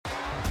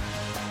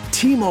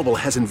T-Mobile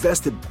has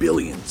invested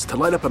billions to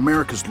light up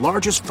America's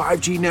largest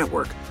 5G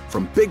network,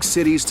 from big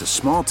cities to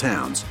small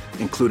towns,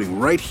 including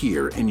right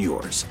here in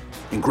yours.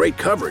 And great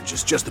coverage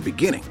is just the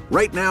beginning.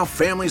 Right now,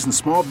 families and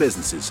small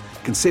businesses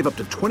can save up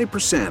to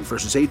 20%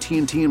 versus AT&T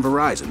and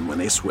Verizon when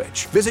they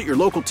switch. Visit your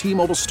local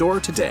T-Mobile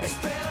store today.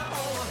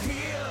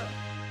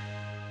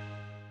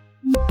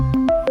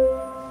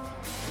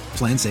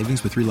 Plan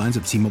savings with 3 lines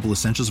of T-Mobile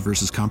Essentials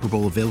versus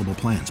comparable available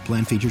plans.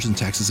 Plan features and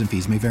taxes and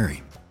fees may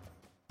vary.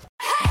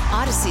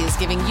 Odyssey is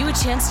giving you a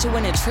chance to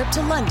win a trip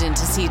to London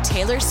to see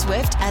Taylor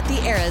Swift at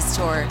the Eras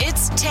Tour.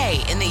 It's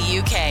Tay in the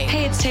UK.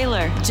 Hey, it's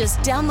Taylor. Just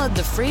download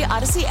the free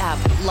Odyssey app,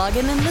 log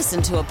in and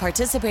listen to a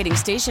participating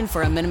station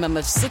for a minimum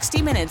of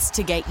 60 minutes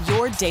to get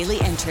your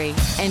daily entry.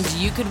 And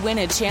you could win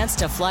a chance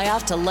to fly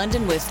off to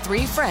London with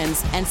 3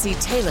 friends and see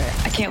Taylor.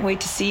 I can't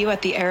wait to see you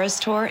at the Eras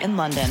Tour in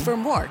London. For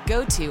more,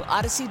 go to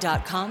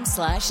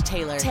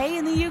odyssey.com/Taylor. Tay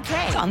in the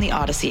UK. It's on the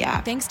Odyssey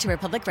app. Thanks to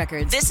Republic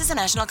Records. This is a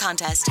national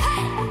contest.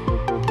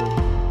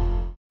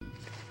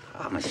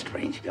 I'm a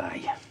strange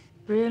guy.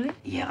 Really?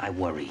 Yeah, I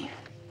worry.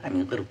 I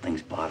mean, little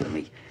things bother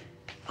me.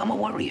 I'm a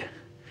worrier.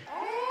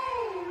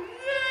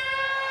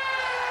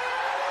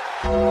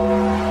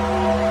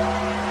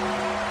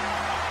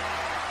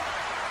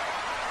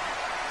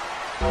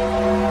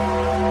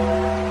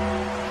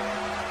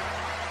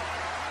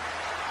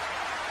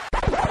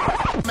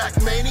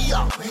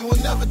 Macmania, you will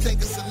never take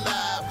us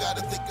alive.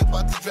 Gotta think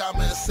about the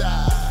drama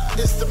inside.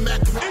 It's the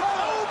Macmania. It's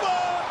over!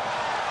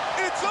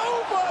 It's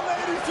over,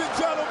 ladies and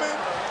gentlemen!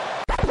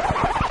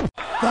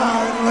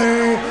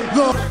 Finally,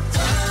 the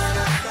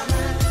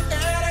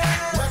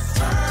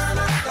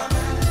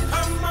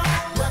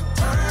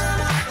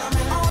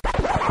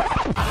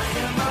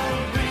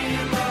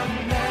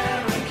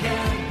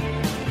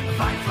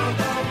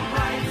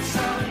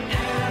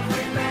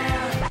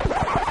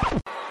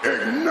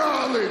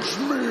acknowledge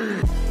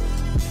me.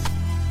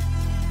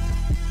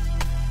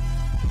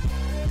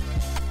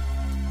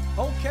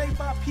 Okay,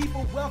 my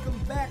people, welcome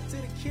back to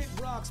the Kid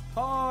Rocks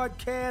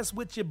podcast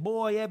with your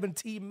boy Evan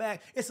T.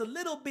 Mack. It's a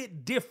little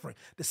bit different.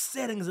 The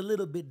setting's a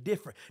little bit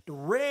different. The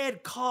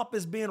red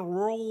carpet's been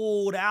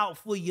rolled out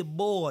for your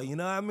boy, you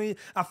know what I mean?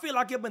 I feel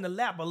like I'm in the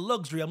lap of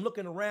luxury. I'm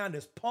looking around,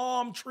 there's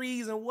palm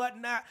trees and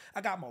whatnot.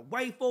 I got my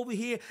wife over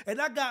here, and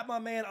I got my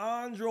man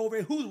Andre over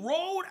here who's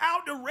rolled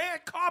out the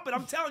red carpet.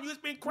 I'm telling you, it's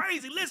been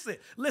crazy.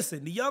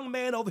 Listen, the young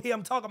man over here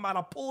I'm talking about,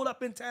 I pulled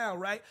up in town,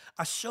 right?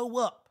 I show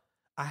up,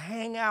 I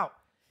hang out.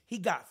 He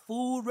got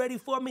food ready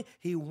for me.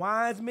 He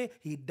wines me.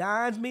 He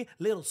dines me.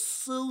 Little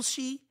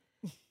sushi.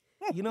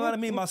 You know what I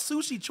mean? My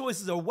sushi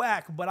choices are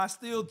whack, but I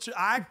still,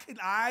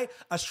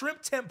 a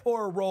shrimp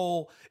tempura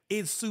roll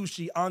is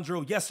sushi.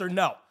 Andrew, yes or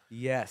no?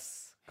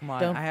 Yes. Come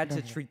on, I had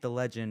to treat the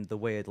legend the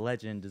way a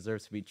legend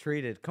deserves to be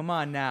treated. Come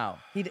on now.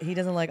 He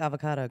doesn't like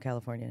avocado,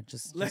 California.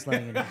 Just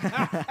letting you know.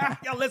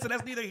 Yo, listen,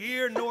 that's neither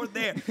here nor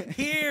there.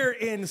 Here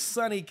in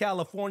sunny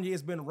California,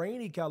 it's been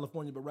rainy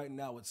California, but right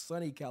now it's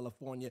sunny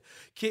California.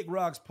 Kick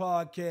Rocks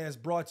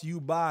podcast brought to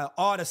you by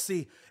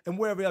Odyssey and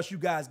wherever else you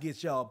guys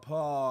get y'all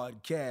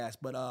podcast.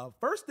 But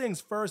first things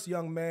first,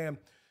 young man,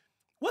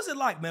 what's it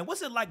like, man?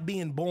 What's it like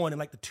being born in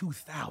like the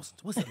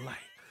 2000s? What's it like?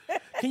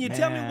 Can you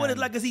tell me what it's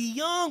like? Is he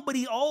young, but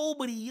he old,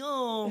 but he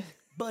young,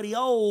 but he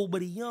old,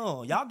 but he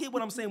young? Y'all get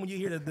what I'm saying when you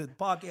hear the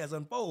podcast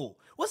unfold.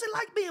 What's it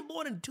like being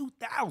born in the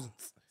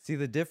 2000s? See,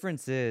 the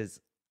difference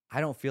is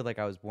I don't feel like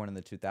I was born in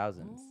the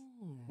 2000s.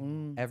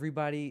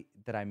 Everybody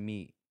that I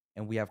meet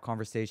and we have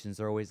conversations,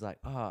 they're always like,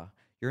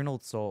 you're an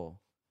old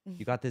soul.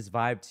 You got this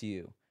vibe to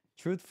you.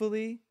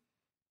 Truthfully,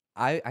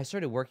 I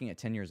started working at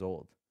 10 years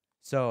old.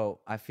 So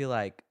I feel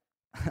like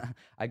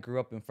I grew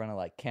up in front of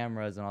like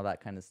cameras and all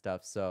that kind of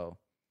stuff. So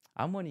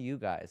I'm one of you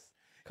guys.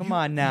 Come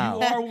on now.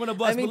 You are one of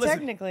us. I mean, but listen,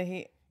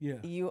 technically,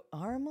 you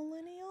are a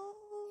millennial?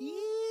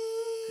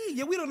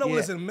 Yeah, we don't know. Yeah.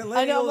 Listen,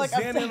 millennial,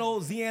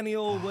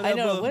 Xennial,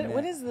 whatever. I know.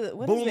 What is the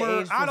boomer?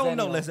 age for I don't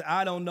know. Xennial? Listen,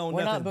 I don't know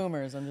We're nothing. not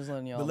boomers. I'm just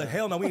letting y'all know.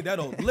 Hell no, we ain't that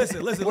old.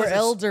 Listen. We're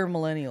elder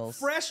millennials.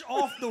 Fresh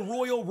off the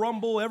Royal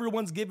Rumble,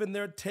 everyone's giving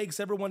their takes,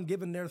 everyone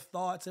giving their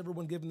thoughts,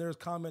 everyone giving their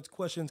comments,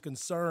 questions,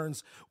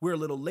 concerns. We're a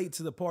little late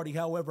to the party.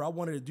 However, I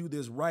wanted to do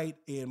this right,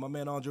 and my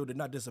man Andre did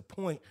not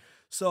disappoint.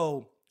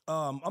 So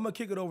I'm gonna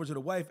kick it over to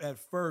the wife at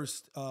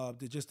first,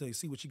 to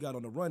see what she got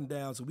on the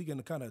rundown, so we can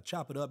kind of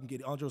chop it up and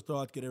get Andre's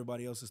thoughts, get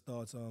everybody else's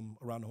thoughts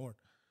around the horn.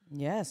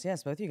 Yes,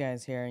 both you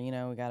guys here. You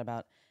know, we got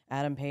about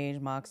Adam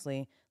Page,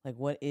 Moxley. Like,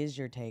 what is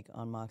your take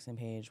on Mox and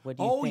Page? What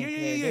do you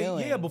think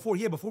they're doing?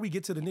 Before we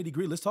get to the nitty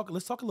gritty, let's talk a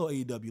little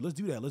AEW. Let's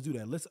do that.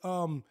 Let's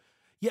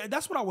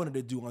that's what I wanted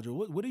to do, Andre.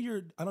 What are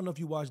your? I don't know if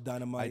you watched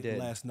Dynamite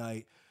last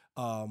night.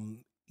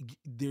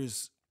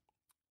 There's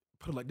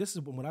put it like this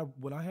is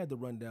when I had the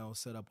rundown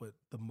set up with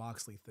the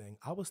Moxley thing.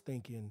 I was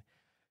thinking,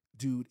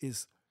 dude,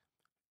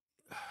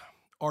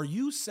 are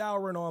you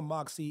souring on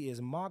Moxley? Is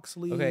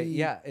Moxley okay?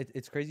 Yeah,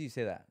 it's crazy you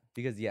say that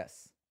because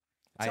yes.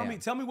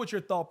 Tell me what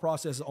your thought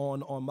process is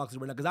on Moxley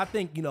right now, because I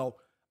think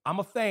I'm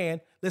a fan.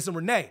 Listen,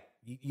 Renee,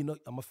 you know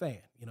I'm a fan.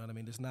 You know what I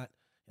mean? It's not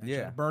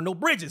trying to burn no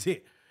bridges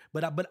here.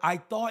 But I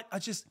thought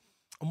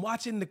I'm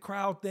watching the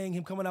crowd thing.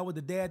 Him coming out with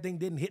the dad thing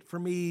didn't hit for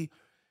me.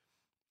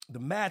 The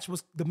match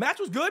was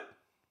good,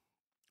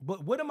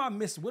 but what am I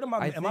missing?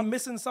 Am I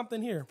missing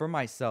something here? For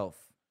myself,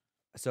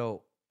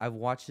 so I've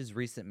watched his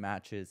recent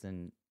matches,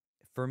 and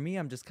for me,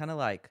 I'm just kind of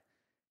like,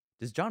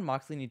 does Jon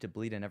Moxley need to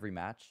bleed in every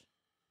match?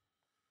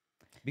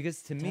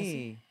 Because to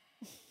me,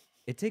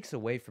 it takes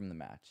away from the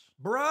match.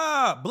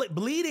 Bruh,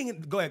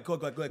 bleeding. Go ahead.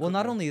 Well,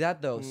 not only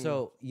that though.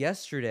 So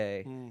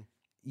yesterday,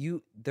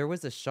 there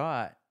was a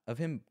shot of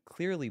him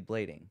clearly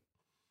blading.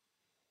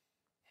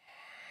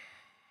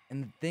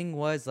 And the thing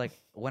was, like,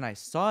 when I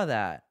saw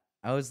that,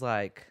 I was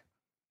like,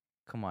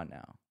 come on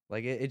now.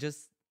 Like, it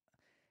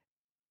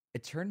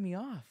turned me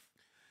off.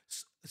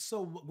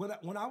 So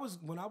when I was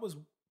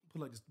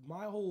like this,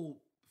 my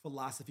whole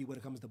philosophy when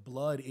it comes to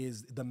blood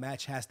is the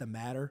match has to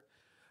matter.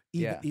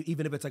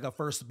 Even if it's like a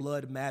first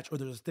blood match or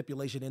there's a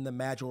stipulation in the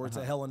match or it's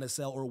a Hell in a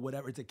Cell or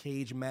whatever, it's a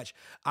cage match.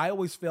 I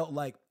always felt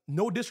like,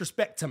 no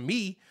disrespect to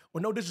me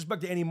or no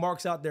disrespect to any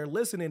marks out there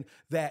listening,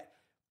 that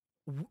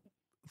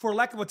for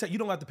lack of a you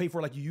don't have to pay for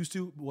it like you used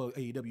to. Well,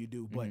 AEW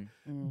do, but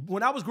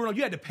when I was growing up,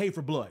 you had to pay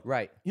for blood.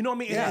 Right. You know what I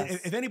mean?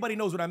 Yes. If anybody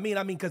knows what I mean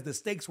because the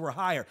stakes were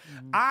higher.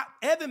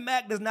 Evan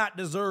Mack does not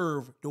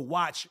deserve to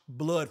watch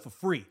blood for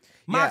free.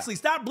 Moxley,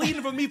 stop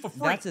bleeding for me for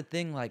free. That's the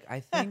thing. Like, I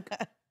think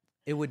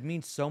it would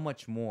mean so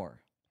much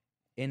more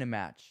in a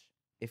match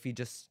if he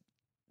just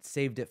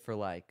saved it for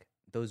like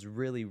those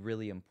really,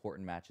 really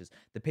important matches,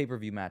 the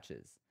pay-per-view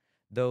matches,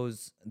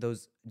 those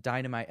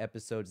Dynamite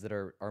episodes that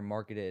are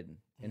marketed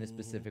in a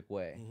specific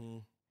way.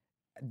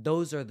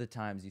 Those are the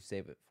times you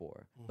save it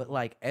for. But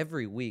like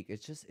every week,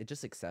 it's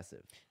just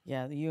excessive.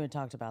 Yeah, you had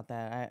talked about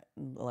that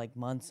like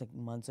months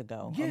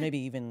ago, or maybe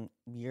even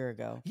a year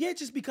ago. Yeah,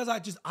 just because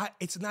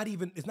it's not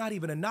even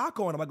a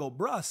knock on him. I go,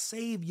 bruh,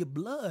 save your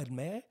blood,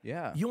 man.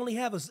 Yeah, you only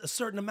have a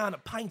certain amount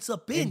of pints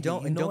up in and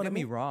don't get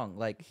me wrong,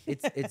 like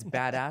it's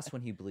badass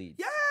when he bleeds.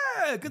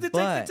 Yeah, because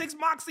it takes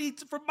Moxley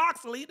for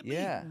Moxley to bleed.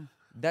 Yeah,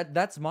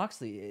 that's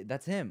Moxley.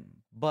 That's him.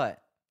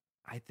 But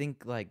I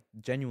think, like,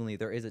 genuinely,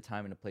 there is a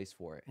time and a place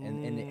for it.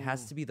 And it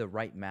has to be the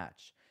right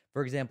match.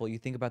 For example, you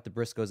think about the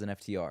Briscoes and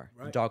FTR,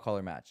 the dog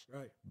collar match.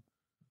 Right.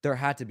 There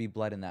had to be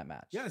blood in that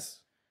match. Yes.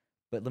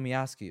 But let me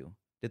ask you,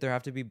 did there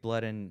have to be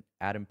blood in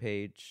Adam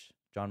Page,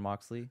 Jon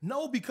Moxley?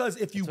 No, because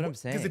if you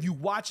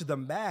watch the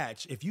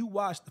match,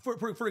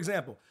 for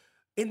example,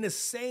 in the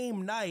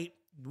same night,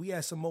 we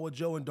had Samoa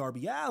Joe and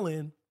Darby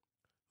Allin,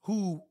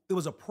 who it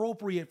was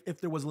appropriate if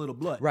there was a little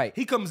blood. Right.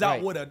 He comes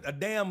out with a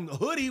damn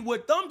hoodie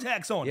with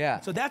thumbtacks on it. Yeah.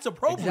 So that's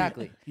appropriate.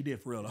 Exactly. He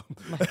did for real though.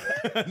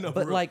 No,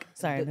 but for like,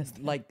 sorry,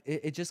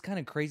 it's just kind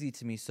of crazy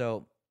to me.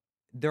 So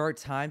there are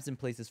times and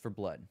places for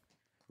blood,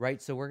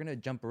 right? So we're going to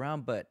jump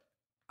around, but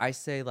I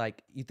say,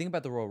 like, you think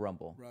about the Royal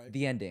Rumble,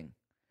 the ending,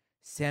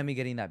 Sammy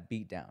getting that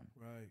beat down.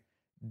 Right.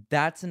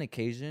 That's an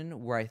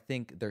occasion where I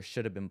think there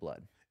should have been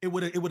blood. It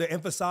would have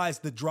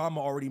emphasized the drama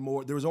already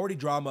more. There was already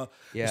drama.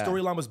 Yeah. The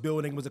storyline was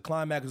building. It was a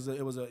climax.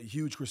 It was a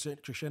huge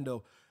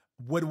crescendo.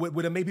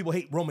 Would have made people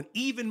hate Roman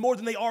even more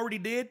than they already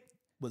did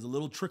was a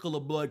little trickle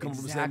of blood coming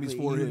from Sammy's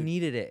forehead. You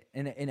needed it.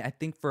 And I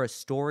think for a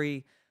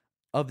story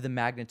of the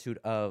magnitude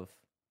of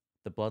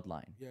the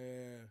bloodline. Yeah.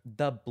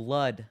 The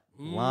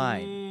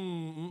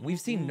bloodline. We've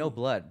seen no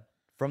blood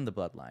from the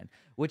bloodline,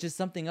 which is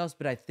something else.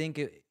 But I think,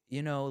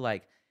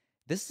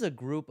 this is a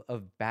group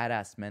of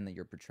badass men that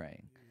you're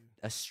portraying.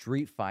 A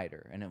street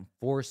fighter, an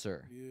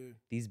enforcer,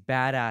 these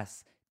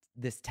badass,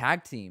 this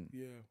tag team.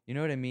 Yeah. You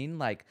know what I mean?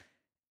 Like,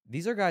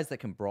 these are guys that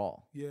can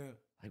brawl. Yeah.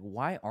 Like,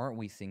 why aren't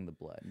we seeing the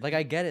blood? Like,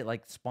 I get it,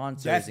 like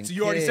sponsors and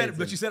you already said it,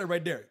 but you said it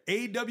right there.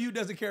 AEW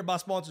doesn't care about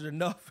sponsors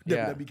enough.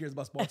 WWE cares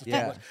about sponsors too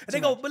much. And they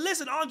go, but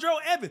listen, Andre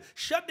Evans,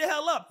 shut the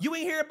hell up. You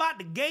ain't hear about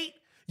the gate.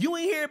 You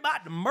ain't hear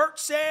about the merch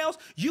sales.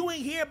 You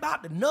ain't hear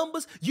about the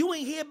numbers. You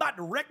ain't hear about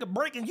the record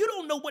breaking. You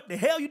don't know what the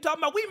hell you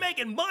talking about. We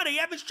making money,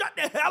 Evans. Shut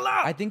the hell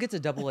up. I think it's a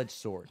double-edged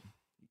sword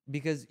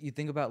because you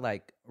think about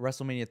like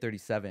WrestleMania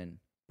 37,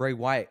 Bray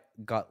Wyatt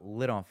got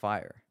lit on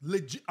fire.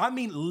 Legit.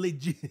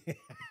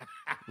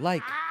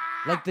 like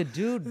the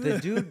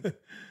dude.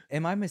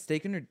 Am I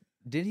mistaken, or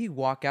did he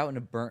walk out in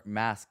a burnt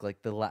mask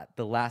like the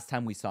last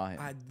time we saw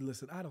him? I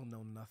don't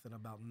know nothing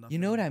about nothing. You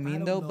know what I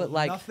mean, though? But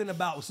like nothing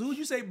about. As soon as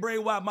you say Bray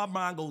Wyatt, my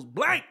mind goes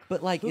blank.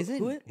 But like,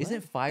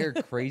 isn't fire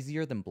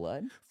crazier than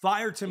blood?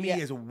 Fire to me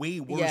is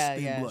way worse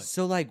than blood.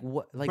 So like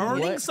what? Like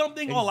burning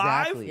something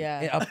alive?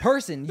 Yeah, a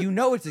person. You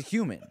know, it's a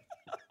human.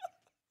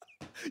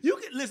 You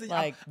can listen.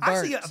 Like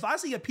if I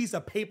see a piece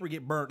of paper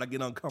get burnt, I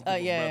get uncomfortable.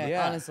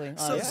 Honestly.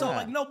 So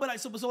like no, but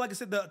like I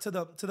said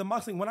to the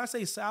Moxley, when I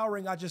say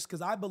souring,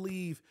 because I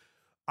believe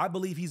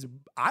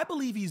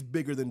he's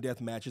bigger than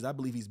death matches. I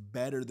believe he's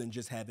better than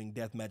just having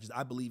death matches.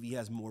 I believe he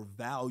has more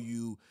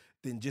value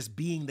than just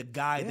being the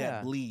guy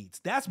that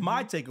bleeds. That's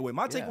my takeaway.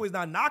 My takeaway is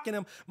not knocking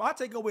him. My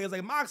takeaway is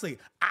like, Moxley,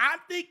 I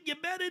think you're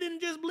better than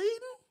just bleeding.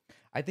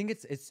 I think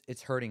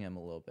it's hurting him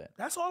a little bit.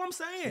 That's all I'm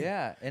saying.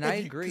 Yeah, and I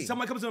agree.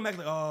 Somebody comes to him and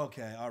like, oh,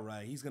 okay, all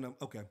right, he's gonna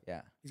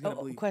Yeah, he's gonna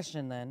bleed.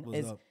 Question then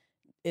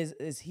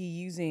is he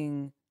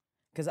using?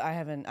 Because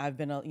I've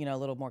been a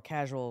little more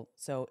casual.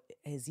 So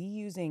is he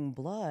using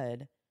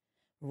blood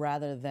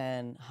rather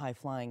than high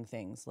flying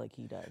things like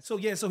he does.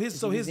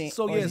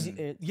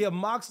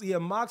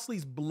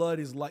 Moxley's blood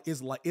is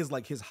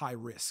like his high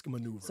risk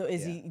maneuver. So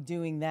is he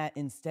doing that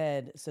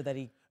instead so that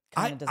he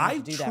kind of doesn't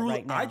have to do that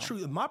right now?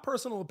 My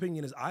personal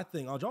opinion is I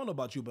don't know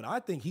about you, but I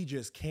think he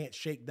just can't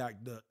shake that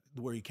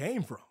where he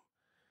came from.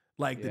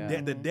 Like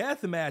the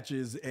death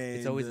matches, and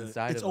it's always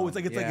inside. It's always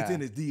like it's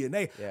in his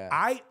DNA. Yeah.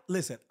 I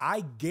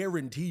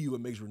guarantee you, it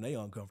makes Renee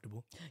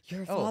uncomfortable.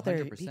 You're a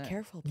father. 100%. Be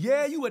careful. Please.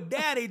 Yeah, you a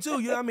daddy too.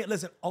 You know what I mean?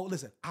 Listen.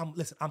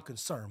 I'm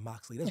concerned,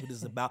 Moxley. That's what this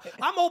is about.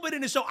 I'm opening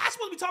the show. I'm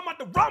supposed to be talking about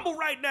the Rumble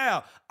right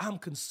now. I'm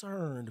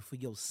concerned for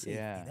your safety.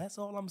 Yeah. That's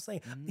all I'm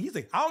saying. He's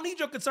like, I don't need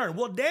your concern.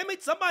 Well, damn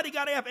it, somebody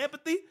gotta have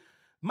empathy.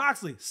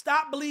 Moxley,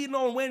 stop bleeding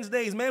on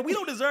Wednesdays, man. We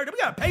don't deserve it. We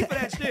gotta pay for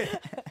that shit.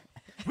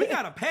 We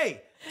gotta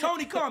pay.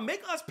 Tony Khan,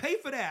 make us pay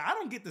for that. I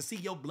don't get to see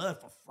your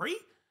blood for free.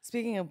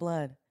 Speaking of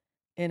blood,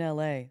 in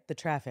LA, the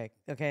traffic,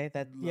 okay?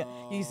 I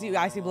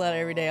see blood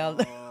every day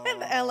in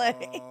LA.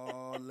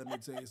 Let me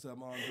tell you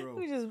something, Andre.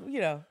 We just,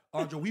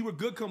 Andre, we were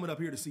good coming up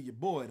here to see your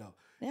boy though.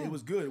 Yeah. It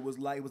was good. It was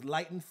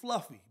light and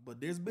fluffy.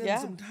 But there's been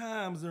some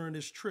times during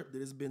this trip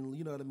that it's been,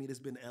 you know what I mean? It's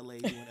been LA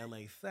doing LA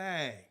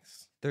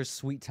things. There's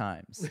sweet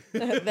times.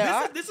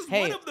 This is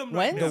one of them.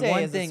 Right the now.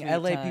 one thing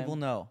LA people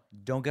know: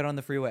 don't get on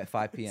the freeway at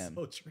 5 p.m.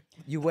 So true.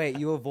 You wait.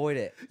 You avoid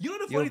it. You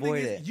know the funny thing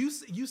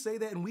is, you say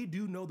that, and we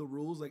do know the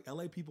rules. Like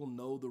LA people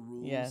know the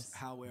rules. Yes.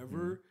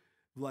 However,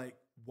 like,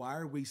 why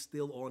are we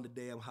still on the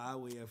damn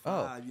highway at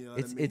 5? You know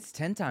what I mean? It's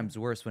 10 times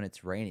worse when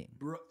it's raining.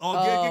 Because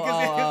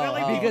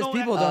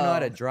people don't know how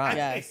to drive.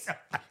 Yes.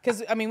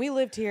 Because, we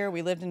lived here.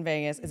 We lived in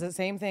Vegas. It's the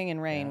same thing in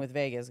rain with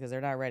Vegas because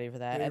they're not ready for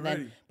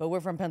that. But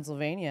we're from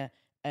Pennsylvania.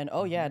 And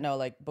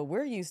but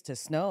we're used to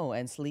snow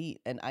and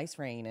sleet and ice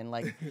rain.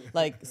 And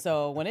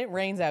so when it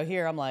rains out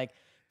here, I'm like,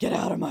 get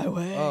out of my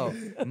way. Oh,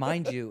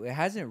 mind you, it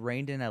hasn't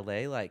rained in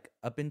LA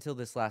up until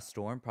this last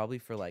storm, probably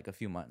for a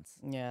few months.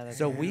 Yeah.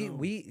 So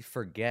we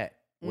forget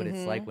what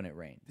it's like when it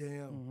rains. Damn.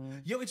 Mm-hmm.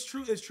 Yo, it's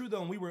true. It's true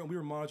though. And we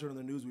were monitoring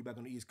the news. We back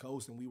on the East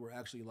Coast, and we were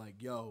actually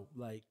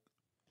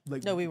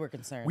no, we were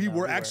concerned. We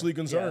were actually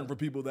concerned for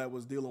people that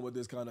was dealing with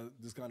this kind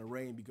of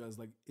rain because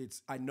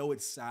I know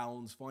it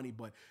sounds funny,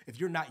 but if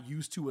you're not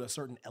used to a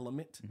certain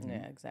element,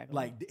 yeah,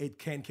 exactly. It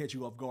can catch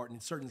you off guard.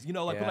 And certain,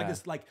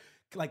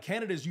 like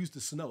Canada's used to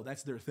snow.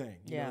 That's their thing.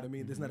 You know what I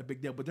mean? There's not a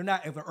big deal, but they're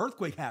not. If an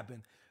earthquake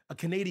happened, a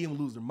Canadian would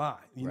lose their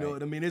mind. You know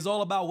what I mean? It's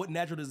all about what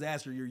natural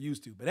disaster you're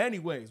used to. But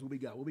anyways, what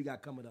we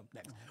got coming up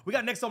next? We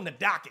got next on the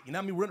docket. You know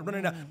what I mean?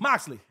 Running down.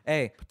 Moxley,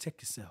 hey,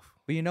 protect yourself.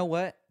 But you know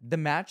what? The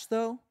match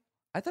though,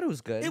 I thought it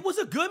was good. It was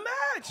a good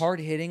match.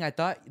 Hard hitting. I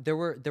thought there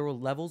were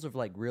levels of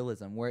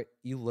realism where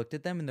you looked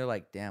at them and they're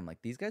like, damn,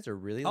 these guys are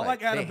really Adam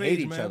they hate Page,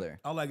 each other.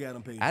 I like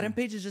Adam Page. Adam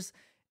Page is just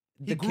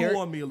he grew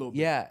on me a little bit.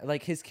 Yeah,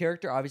 his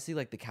character, obviously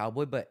the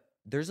cowboy, but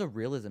there's a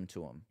realism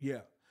to him.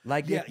 Yeah.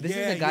 This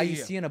is a guy you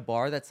see in a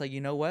bar that's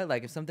you know what?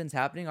 If something's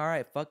happening, all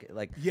right, fuck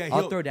it.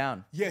 I'll throw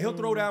down. Yeah, he'll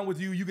throw down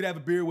with you. You could have a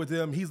beer with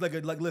him. He's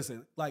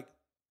listen, I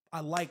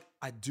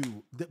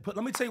do. But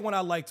let me tell you when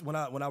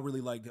I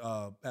really liked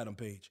Adam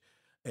Page.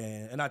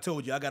 And I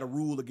told you I got a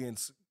rule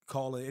against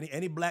calling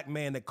any black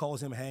man that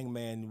calls him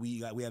Hangman. We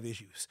have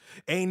issues.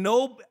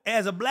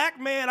 As a black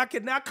man, I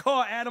could not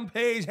call Adam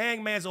Page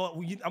Hangman. So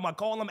I'm gonna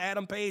call him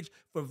Adam Page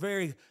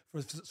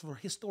for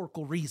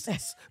historical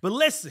reasons. But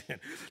listen,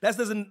 that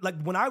doesn't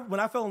when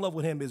I fell in love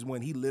with him is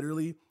when he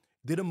literally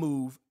did a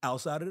move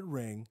outside of the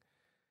ring.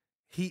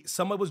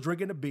 Someone was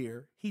drinking a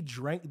beer. He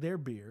drank their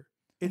beer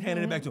and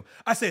handed it back to him.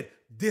 I said,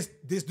 this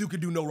dude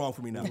could do no wrong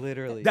for me now.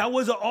 Literally. That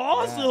was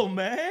awesome,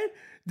 man.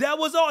 That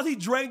was awesome. He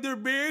drank their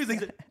beers. He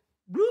said,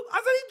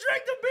 I said he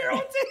drank the beer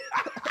on TV.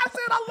 I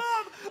said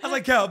I was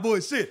like,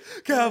 cowboy shit.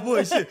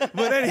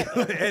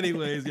 But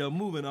anyways,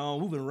 moving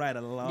right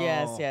along.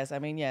 Yes.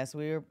 Yes,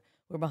 we're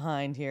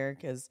behind here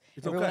because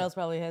everyone else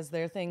probably has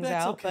their things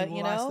out. Okay.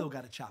 But I still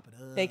got to chop it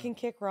up. They can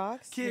kick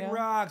rocks.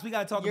 Rocks. We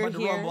got to talk about the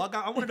Rumble.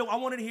 I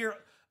wanted to hear.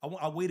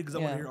 I waited because I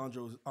want to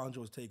hear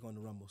Andre's take on the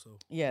Rumble. So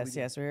yes,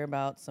 we're here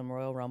about some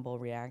Royal Rumble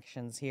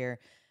reactions here.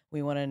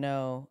 We want to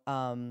know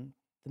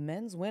the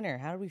men's winner.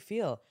 How do we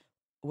feel?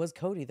 Was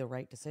Cody the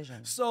right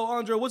decision? So,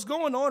 Andre, what's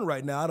going on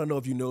right now? I don't know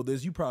if you know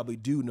this. You probably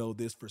do know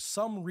this. For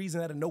some reason,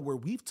 out of nowhere,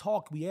 we've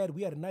talked. We had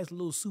a nice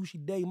little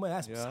sushi day. Man,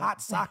 that's some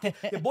hot sake.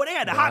 Yeah, boy, they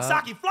had the hot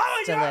sake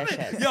flowing.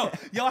 Delicious.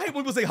 Yo, I hate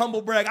when people say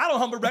humble brag. I don't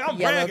humble brag. I'm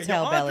bragging.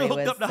 Andre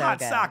hooked up the hot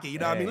sake. You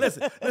know what I mean?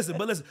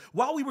 Listen.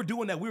 While we were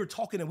doing that, we were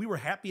talking and we were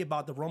happy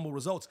about the Rumble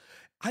results.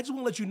 I just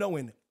want to let you know,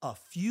 in a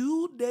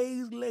few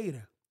days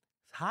later,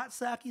 hot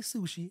sake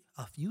sushi,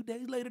 a few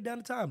days later down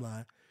the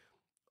timeline,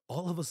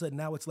 all of a sudden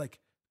now it's like,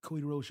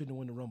 Cody Rhodes shouldn't have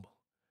won the Rumble.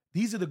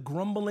 These are the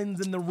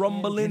grumblings and the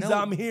rumblings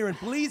I'm hearing.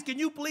 Can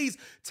you please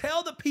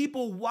tell the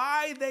people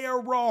why they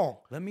are wrong?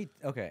 Let me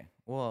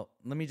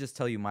just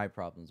tell you my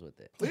problems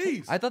with it.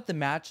 Please. I thought the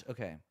match,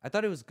 I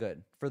thought it was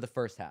good for the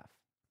first half,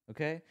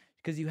 okay?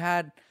 Because you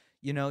had,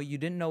 you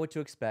didn't know what to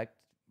expect,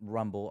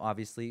 Rumble,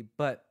 obviously.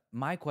 But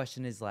my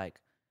question is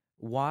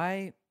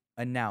why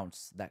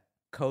announce that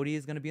Cody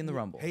is going to be in the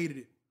Rumble? Hated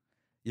it.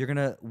 You're going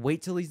to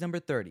wait till he's number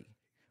 30.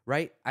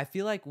 right? I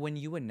feel like when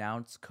you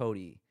announce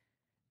Cody,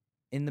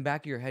 in the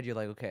back of your head, you're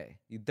like, okay,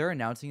 they're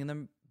announcing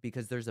them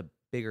because there's a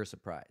bigger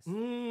surprise.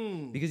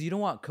 Because you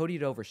don't want Cody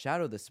to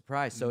overshadow the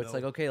surprise. So it's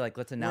like, okay, like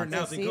let's announce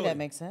it. See, that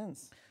makes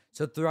sense.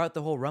 So throughout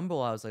the whole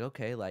Rumble, I was like,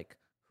 okay, like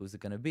who's it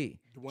gonna be?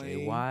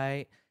 Jay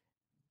White,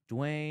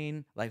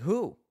 Dwayne, like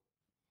who?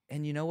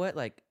 And you know what?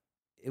 Like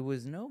it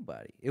was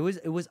nobody. It was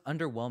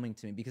underwhelming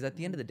to me because at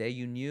the end of the day,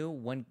 you knew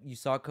when you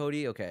saw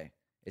Cody, okay,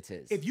 it's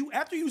his.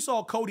 After you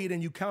saw Cody,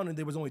 then you counted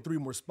there was only 3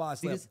 more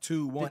spots left,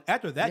 2, 1.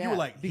 After that, you were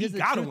like, he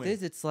gotta win.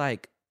 It's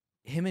like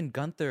him and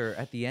Gunther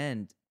at the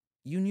end.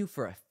 You knew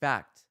for a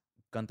fact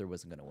Gunther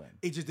wasn't gonna win.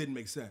 It just didn't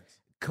make sense.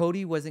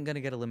 Cody wasn't gonna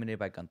get eliminated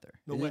by Gunther.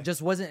 No way. It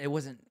just wasn't. It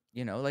wasn't.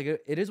 You know, like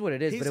it is what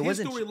it is. But it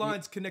wasn't. His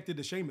storyline's connected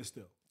to Sheamus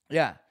still.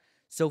 Yeah.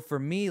 So for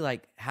me,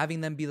 like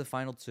having them be the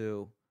final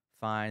 2,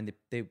 fine.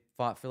 They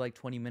fought for like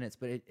 20 minutes,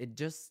 but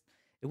it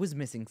was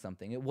missing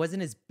something. It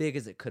wasn't as big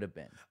as it could have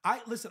been.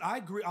 I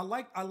agree. I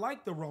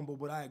like the Rumble,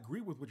 but I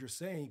agree with what you're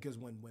saying because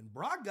when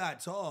Brock got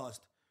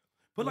tossed,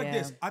 but like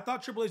this, I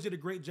thought Triple H did a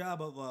great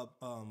job of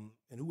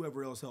and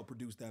whoever else helped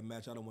produce that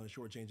match. I don't want to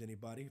shortchange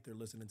anybody if they're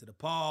listening to the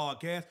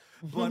podcast,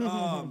 but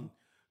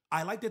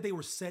I like that they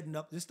were setting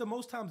up. This is the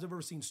most times I've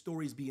ever seen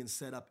stories being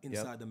set up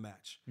inside the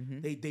match.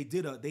 They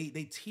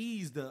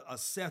teased a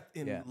Seth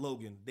and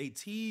Logan. They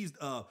teased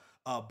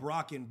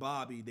Brock and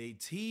Bobby. They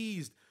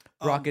teased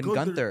Brock and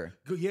Gunther.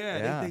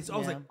 Yeah. I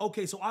was like,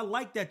 okay, so I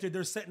like that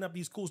they're setting up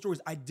these cool stories.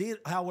 I did,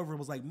 however,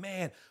 was like,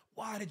 man,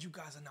 why did you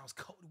guys announce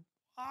Cody?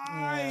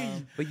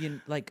 Why? Yeah.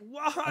 But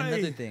why?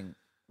 Another thing,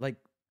 like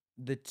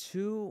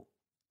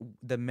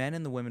the men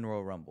and the women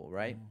Royal Rumble,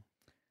 right?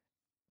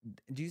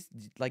 Do you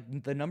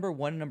like the number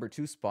 1, number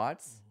 2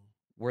 spots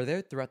were there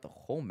throughout the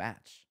whole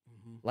match?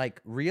 Like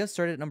Rhea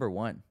started at number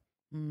 1.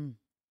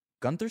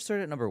 Gunther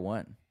started at number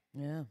 1.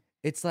 Yeah.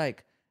 It's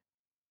like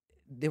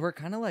they were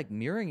kind of like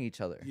mirroring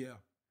each other. Yeah.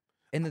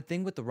 And the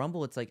thing with the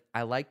Rumble, it's like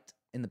I liked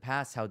in the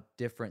past how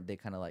different they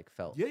kind of like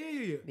felt.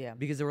 Yeah.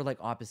 Because they were like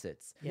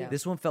opposites. Yeah.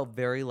 This one felt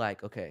very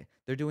like, okay,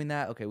 they're doing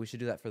that. Okay, we should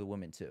do that for the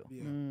women too.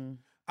 Yeah.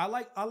 I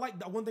like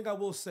one thing I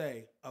will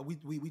say.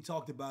 We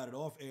talked about it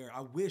off air.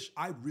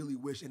 I really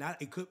wish, and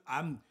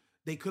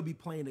they could be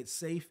playing it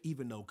safe,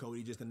 even though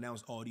Cody just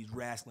announced all these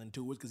wrestling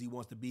tours because he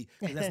wants to be.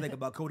 And that's the thing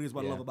about Cody is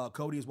what I love about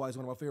Cody is why he's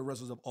one of my favorite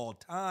wrestlers of all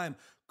time.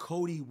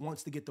 Cody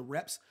wants to get the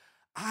reps.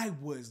 I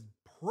was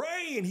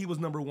praying he was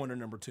number 1 or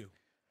number 2.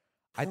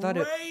 I thought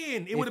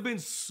it would have been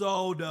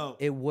so dope.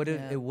 It would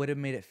have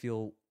made it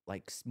feel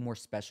like more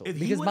special If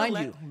because mind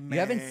you, you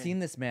haven't seen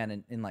this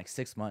man in like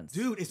 6 months,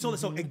 dude. It's so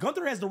and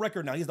Gunther has the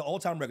record now. He has the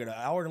all-time record, 1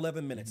 hour and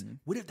 11 minutes.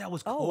 What if that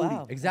was Cody?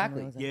 Wow.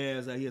 Exactly.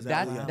 Yeah, he is.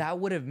 That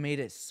would have made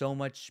it so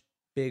much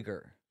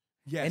bigger.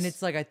 Yes, and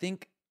it's like I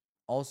think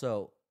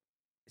also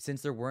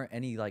since there weren't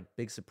any like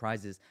big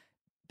surprises.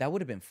 That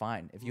would have been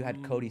fine if you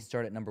had Cody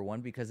start at number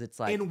 1 because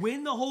it's like and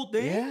win the whole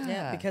thing.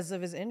 Yeah, because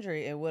of his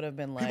injury, it would have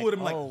been like people would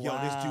have been oh, like, "Yo,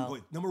 wow. this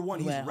dude, number 1,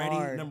 he's ready.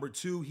 Hard. Number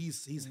 2,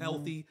 he's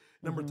healthy.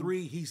 Number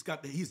 3, he has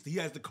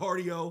the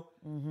cardio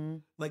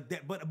like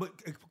that." But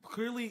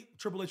clearly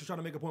Triple H was trying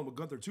to make a point with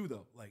Gunther too,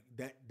 though. Like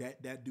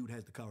that dude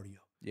has the cardio.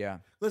 Yeah.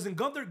 Listen,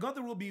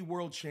 Gunther will be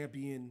world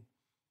champion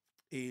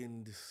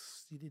in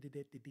 3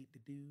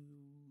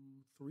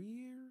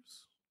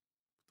 years.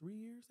 3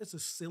 years? That's a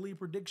silly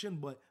prediction,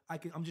 but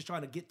I'm just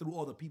trying to get through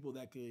all the people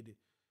that could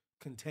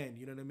contend.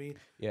 You know what I mean?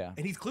 Yeah.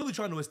 And he's clearly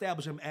trying to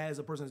establish him as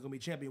a person that's going to be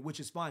champion,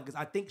 which is fine because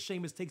I think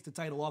Sheamus takes the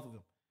title off of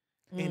him.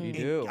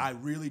 And I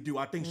really do.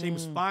 I think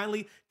Sheamus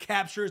finally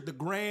captures the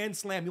Grand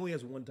Slam. He only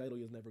has 1 title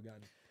he has never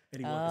gotten.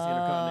 And he won the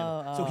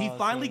Intercontinental. So he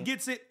finally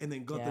gets it, and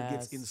then Gunther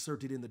gets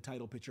inserted in the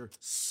title picture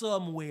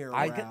somewhere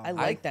around. I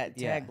like that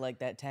tag, like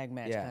that tag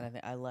match kind of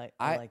thing. I like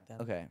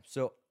that. Okay,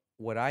 so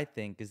what I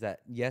think is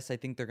that yes, I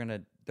think they're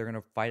gonna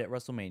fight at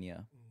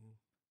WrestleMania,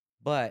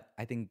 but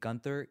I think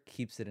Gunther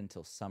keeps it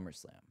until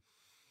SummerSlam.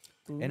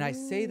 And I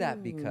say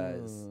that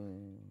because,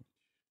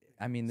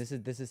 I mean, this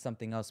is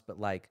something else, but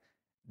like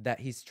that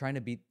he's trying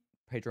to beat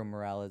Pedro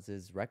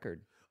Morales'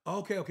 record.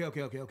 Okay.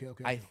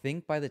 I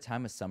think by the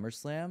time of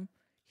SummerSlam,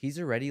 he's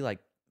already like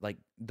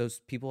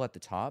those people at the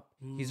top.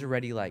 He's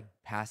already like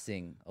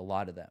passing a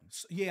lot of them.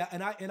 So, yeah,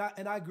 and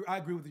I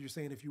agree with what you're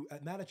saying. If you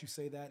now that you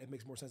say that, it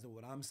makes more sense than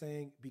what I'm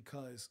saying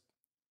because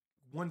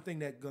one thing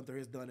that Gunther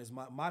has done is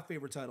my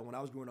favorite title when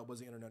I was growing up was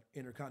the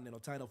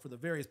Intercontinental title for the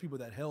various people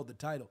that held the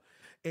title,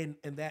 and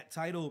that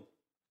title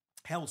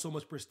held so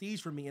much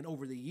prestige for me. And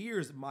over the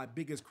years, my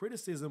biggest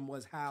criticism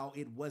was how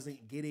it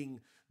wasn't getting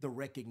the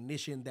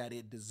recognition that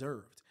it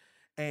deserved.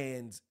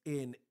 And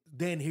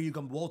then here you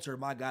come Walter,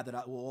 my guy that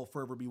I will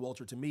forever be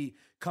Walter to me,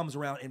 comes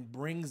around and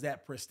brings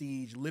that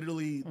prestige,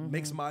 literally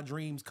makes my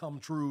dreams come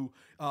true.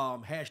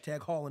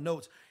 Hashtag Hall &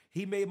 Notes.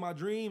 He made my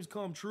dreams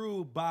come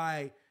true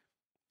by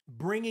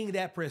bringing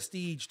that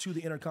prestige to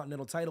the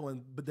Intercontinental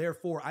title. But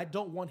therefore, I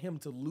don't want him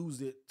to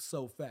lose it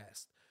so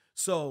fast.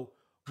 So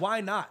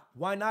why not?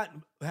 Why not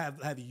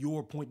have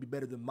your point be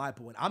better than my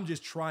point? I'm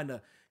just trying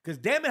to, because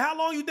damn it, how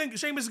long you think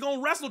Sheamus is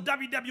gonna wrestle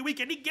WWE?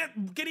 Can he get?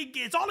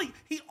 It's all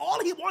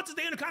he wants is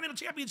the Intercontinental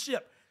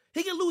Championship.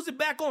 He can lose it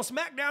back on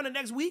SmackDown the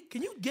next week.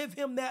 Can you give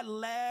him that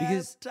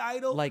last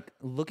title? Like,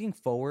 looking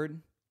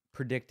forward,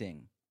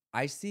 predicting,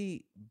 I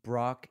see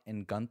Brock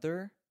and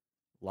Gunther,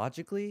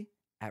 logically,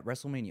 at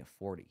WrestleMania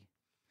 40.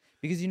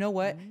 Because you know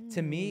what?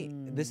 To me,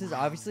 this is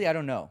obviously, I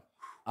don't know.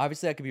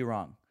 Obviously, I could be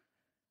wrong.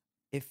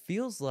 It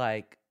feels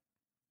like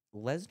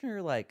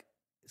Lesnar, like,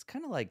 is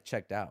kind of, like,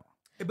 checked out.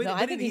 But,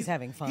 I think he's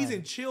having fun. He's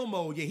in chill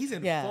mode. Yeah, he's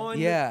in fun.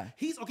 Yeah.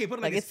 He's okay. Put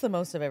it Like, this. it's the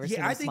most I've ever seen.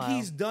 Yeah, I him think smile.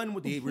 he's done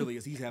with the. It really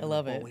is. He's having. I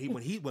love fun.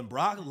 it. When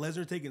Brock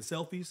Lesnar taking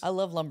selfies. I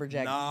love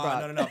lumberjack.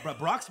 Brock. No.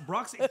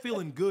 Brock's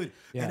feeling good.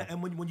 Yeah.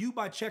 And when you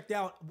buy checked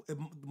out,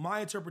 my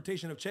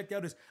interpretation of checked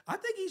out is I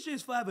think he's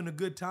just having a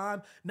good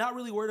time, not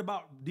really worried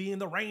about being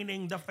the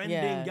reigning, defending,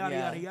 yada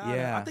yada yada.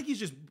 Yeah. I think he's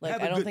just Like,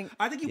 having I don't good. think-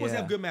 I think he wants to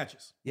have good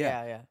matches.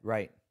 Yeah.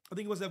 Right. I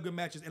think he wants to have good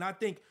matches, and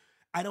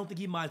I don't think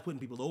he minds putting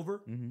people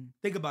over.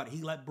 Think about it.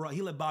 He let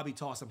Bobby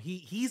toss him.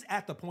 He's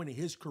at the point in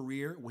his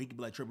career where he can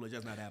be like Triple H.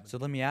 That's not happening. So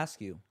let me ask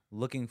you,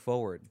 looking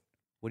forward,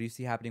 what do you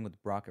see happening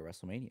with Brock at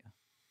WrestleMania?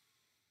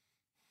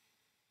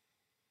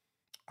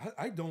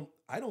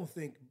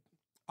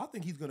 I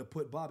think he's gonna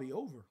put Bobby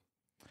over.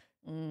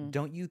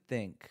 Don't you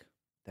think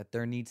that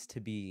there needs to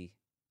be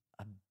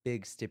a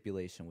big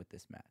stipulation with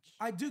this match?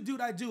 I do,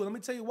 dude. I do. Let me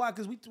tell you why.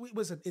 Because we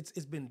listen, it's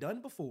been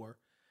done before,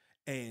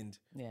 and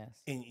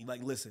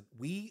like listen,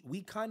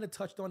 we kind of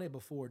touched on it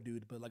before,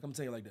 dude. But like I'm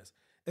telling you like this: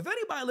 if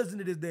anybody listen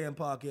to this damn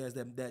podcast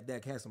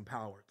that has some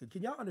power,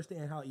 can y'all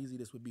understand how easy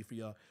this would be for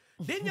y'all?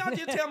 Didn't y'all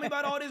just tell me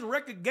about all this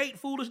record gate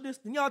foolishness?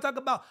 Then y'all talk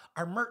about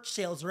our merch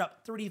sales are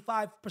up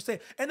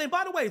 35%. And then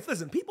by the way,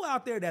 listen, people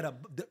out there that are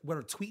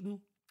tweeting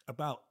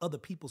about other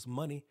people's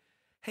money.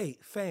 Hey,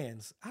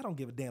 fans, I don't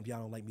give a damn if y'all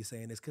don't like me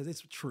saying this because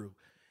it's true.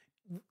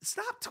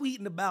 Stop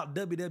tweeting about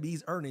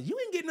WWE's earnings. You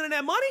ain't getting none of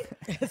that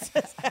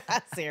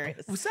money.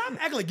 Serious. Stop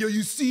acting like, yo,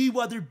 you see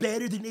why they're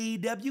better than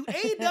AEW.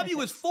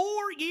 AEW is 4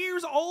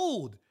 years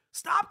old.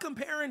 Stop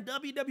comparing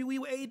WWE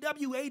with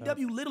AEW.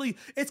 AEW literally,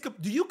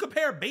 do you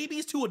compare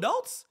babies to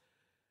adults?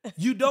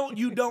 You don't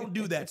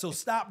do that. So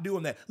stop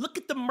doing that. Look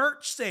at the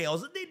merch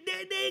sales. They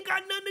ain't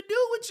got nothing to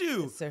do with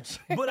you. So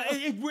true. But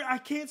I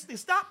can't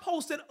stop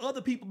posting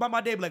other people by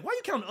my day. Like, why are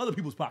you counting other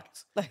people's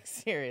pockets? Like,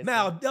 seriously.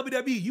 Now,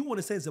 WWE, you want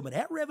to send some of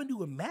that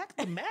revenue in Mac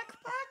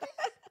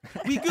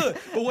pocket? We good.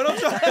 But what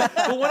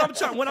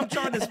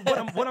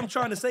I'm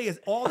trying to say is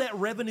all that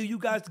revenue you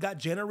guys got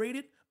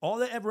generated,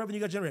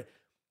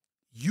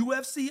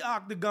 UFC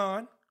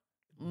Octagon,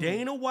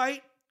 Dana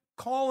White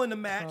calling the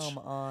match. Come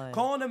on.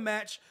 Calling the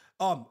match.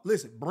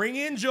 Listen, bring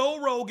in Joe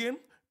Rogan,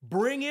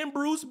 bring in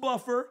Bruce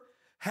Buffer,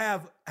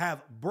 have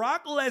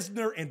Brock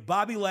Lesnar and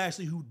Bobby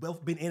Lashley, who've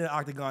both been in an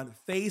Octagon,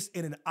 face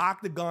in an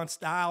Octagon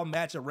style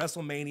match at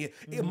WrestleMania.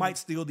 It might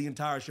steal the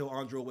entire show.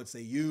 Andre would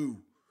say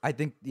I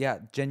think,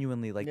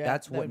 genuinely, like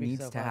that's that what would be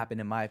needs so to fun. happen,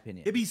 in my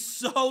opinion. it'd be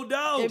so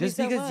dope. It'd be Just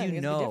so because fun. you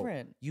It's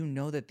different.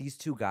 know that these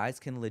two guys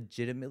can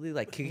legitimately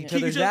like kick each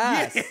Kick other's each other-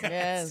 ass.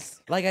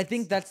 Yes. Like I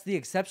think that's the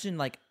exception,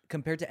 like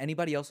compared to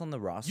anybody else on the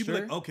roster. You'd be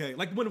like, okay,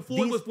 like when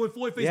Floyd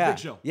faced yeah, Big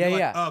Show. Yeah, You're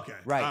yeah. like, okay,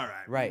 Right,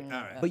 all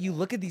right. But you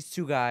look at these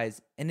two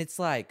guys, and it's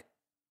like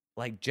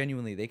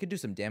genuinely, they could do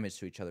some damage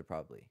to each other.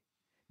 Probably.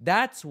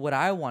 That's what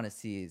I want to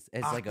see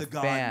as like a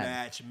Octagon fan.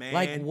 match, man.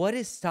 Like, what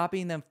is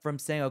stopping them from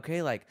saying,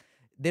 okay, like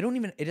they don't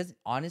even. It doesn't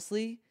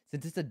honestly,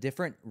 since it's a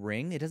different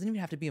ring, it doesn't even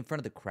have to be in front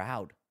of the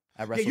crowd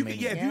at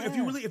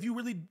WrestleMania. If you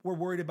really were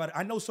worried about it,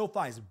 I know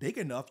SoFi is big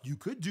enough. You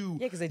could do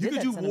Yeah, 'cause they you did could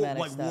that do war, cinematic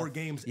like stuff. War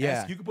Games.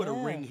 Yeah. You could put a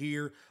ring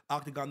here,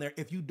 Octagon there.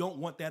 If you don't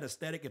want that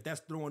aesthetic, if that's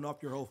throwing off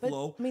your whole But,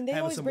 flow, I mean, they have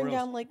it always somewhere bring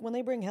else. down, like, when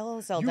they bring Hell in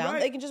a Cell You down, right.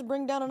 they can just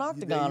bring down an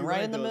octagon You're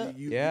right in the though.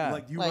 middle. Yeah.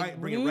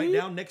 Bring it right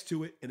down next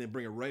to it, and then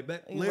bring it right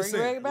back. You bring it Listen,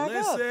 right back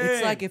up.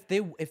 It's like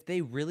if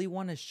they really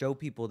want to show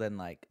people, then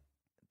like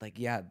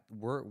yeah,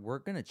 we're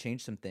gonna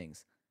change some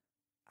things.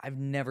 I've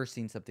never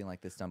seen something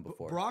like this done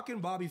before. Brock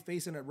and Bobby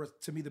facing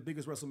to me the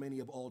biggest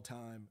WrestleMania of all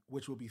time,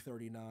 which will be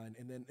 39,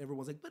 and then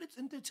everyone's like, but it's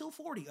until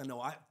 40. I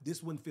know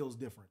this one feels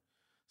different.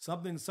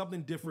 Something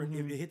different.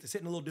 It's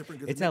hitting a little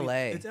different. It's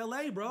LA. It's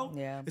LA, bro.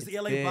 Yeah. It's the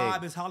It's LA big.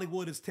 vibe. It's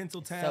Hollywood. It's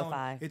Tinseltown.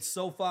 SoFi. It's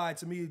SoFi.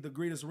 To me, the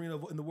greatest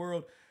arena in the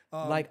world.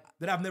 Like,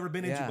 that I've never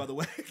been into, yeah. by the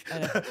way.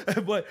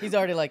 But He's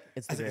already like,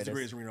 it's I the said it's the greatest.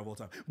 greatest arena of all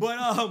time. But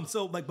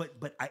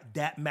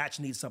that match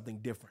needs something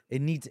different.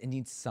 It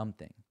needs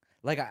something.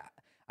 Like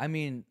I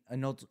mean, a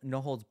no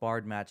holds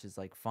barred match is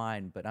like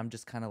fine, but I'm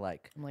just kind of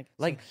like, I'm like,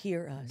 so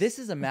hear us. This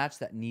is a match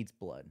that needs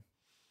blood.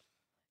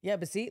 Yeah,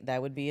 but see,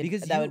 that would be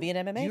Because that would be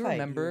an MMA do you fight.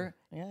 remember?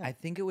 Yeah. I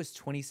think it was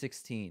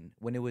 2016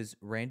 when it was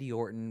Randy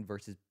Orton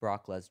versus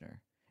Brock Lesnar,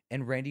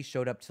 and Randy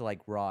showed up to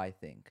like Raw, I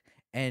think,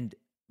 and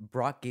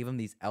Brock gave him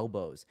these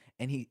elbows,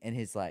 and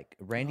his like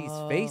Randy's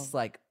face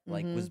like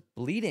was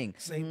bleeding.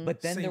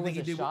 But then same there was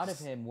thing a he did shot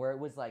with- of him where it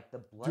was like the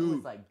blood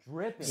was like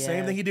dripping. Yeah.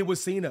 Same thing he did with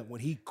Cena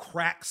when he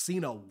cracked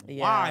Cena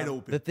wide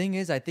open. The thing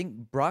is, I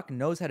think Brock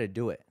knows how to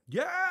do it.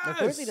 Yes. Of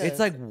course he does. It's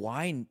like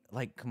why?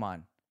 Like, come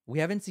on. We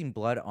haven't seen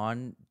blood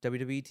on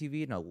WWE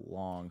TV in a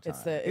long time.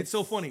 It's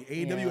so funny.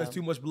 AEW has yeah.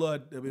 too much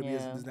blood. WWE Yeah.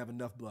 doesn't have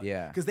enough blood.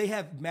 Yeah. Because they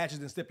have matches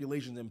and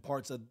stipulations in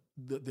parts of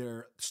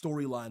their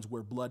storylines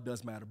where blood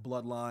does matter.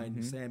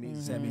 Bloodline, Sami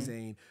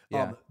Zayn.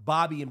 Yeah.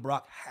 Bobby and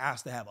Brock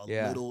has to have a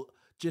Yeah. little,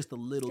 just a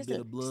little bit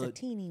of blood. Just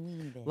a teeny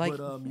weeny bit. like,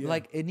 yeah.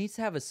 like it needs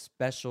to have a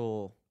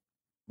special,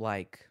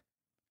 like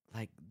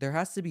there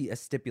has to be a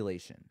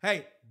stipulation.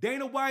 Hey,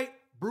 Dana White,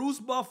 Bruce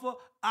Buffer,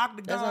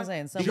 Octagon, That's what I'm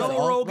saying. Joe Somebody-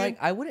 Rogan, Like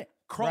I wouldn't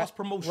cross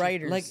promotion.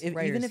 writers. like even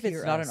writers if it's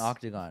hear not us. an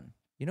octagon.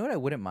 You know what I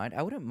wouldn't mind?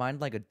 I wouldn't mind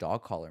like a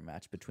dog collar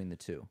match between the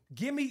two.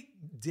 Give me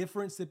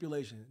different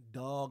stipulation.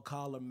 Dog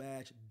collar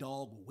match,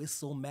 dog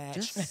whistle match.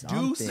 Just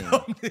Do something.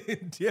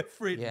 something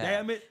different. Yeah.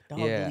 Damn it. Dog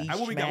Yeah. leash Hey,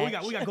 what we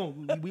got? We got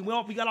going.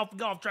 We got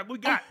off track. What we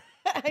got?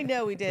 I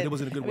know we did. it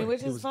was in a good I mean, way.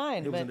 which It is was-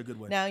 fine. it was but in a good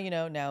way.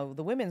 Now now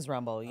the women's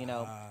rumble.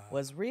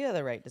 Was Rhea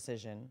the right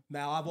decision?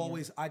 Now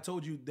I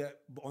told you that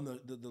on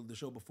the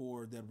show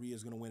before that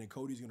Rhea's going to win and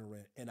Cody's going to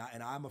win, and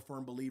I'm a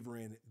firm believer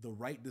in the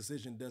right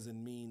decision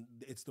doesn't mean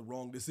it's the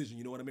wrong decision.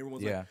 You know what I mean?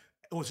 Everyone's Yeah. like,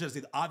 oh, should I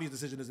say the obvious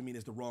decision doesn't mean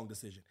it's the wrong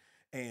decision.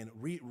 And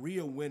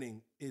Rhea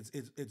winning, it's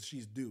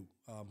she's due.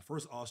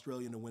 First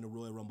Australian to win a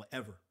Royal Rumble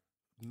ever,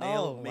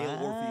 male or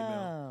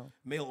female,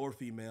 male or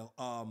female.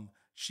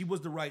 She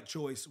was the right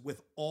choice.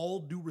 With all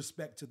due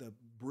respect to the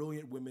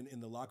brilliant women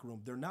in the locker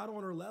room, they're not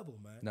on her level,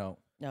 man. No.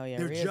 No, yeah,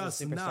 They're Rhea's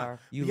just a superstar. not.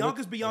 You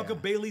Bianca's look- Bianca, yeah.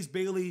 Bailey's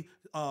Bailey,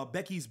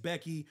 Becky's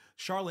Becky.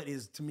 Charlotte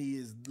is to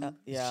me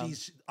yeah,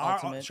 she's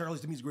ultimate.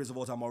 Charlotte's to me is the greatest of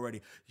all time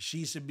already.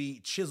 She should be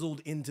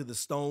chiseled into the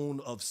stone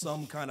of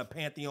some kind of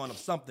pantheon of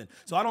something.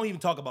 So I don't even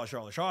talk about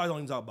Charlotte. Charlotte I don't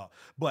even talk about.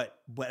 But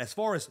as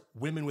far as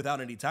women without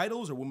any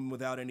titles or women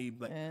without any,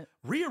 like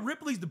Rhea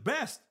Ripley's the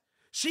best.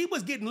 She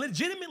was getting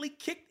legitimately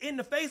kicked in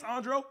the face,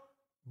 Andro.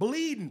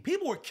 Bleeding.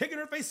 People were kicking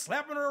her face,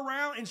 slapping her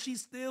around, and she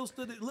still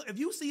stood. Look, if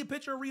you see a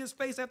picture of Rhea's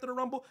face after the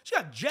Rumble, she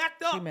got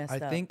jacked up. She messed I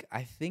up.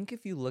 think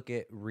if you look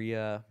at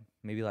Rhea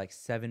maybe like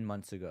 7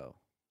 months ago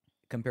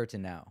compared to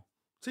now,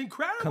 It's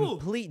incredible.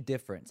 complete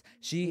difference.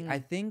 I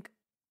think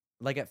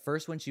like at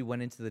first when she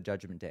went into the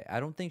Judgment Day, I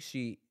don't think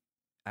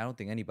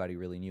anybody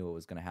really knew what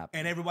was going to happen.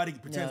 And everybody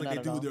pretends No, like not they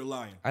at do. all. They're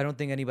lying. I don't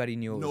think anybody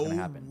knew what was going to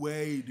No happen.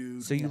 way,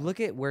 dude. So you look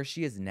at where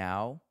she is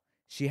now,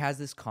 she has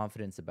this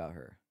confidence about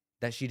her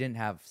that she didn't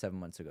have 7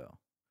 months ago.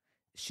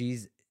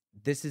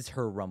 This is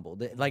her Rumble.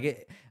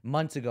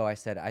 Months ago I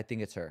said, I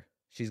think it's her.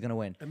 She's going to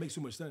win. That makes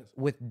so much sense.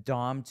 With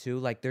Dom too,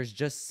 like there's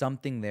just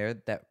something there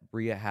that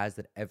Rhea has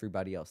that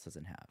everybody else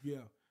doesn't have. Yeah.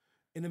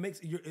 And it makes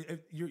to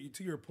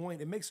your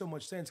point, it makes so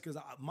much sense because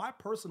my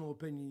personal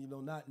opinion,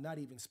 not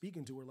even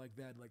speaking to her like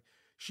that, like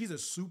she's a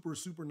super,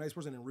 super nice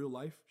person in real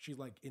life. She's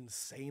like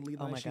insanely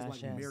nice. Oh my She's gosh,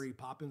 like yes. Mary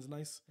Poppins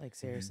nice. Like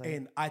seriously.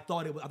 And I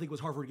think it was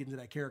hard for her to get into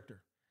that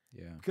character.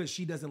 Yeah. Because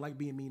she doesn't like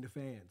being mean to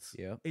fans.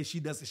 Yeah. And she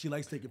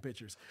likes taking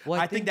pictures. Well,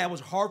 I think that was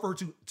hard for her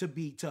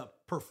to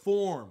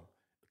perform.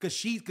 Because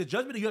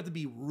Judgment Day, you have to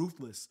be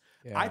ruthless.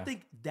 Yeah. I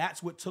think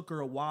that's what took her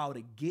a while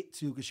to get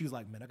to, because she was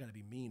like, man, I gotta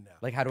be mean now.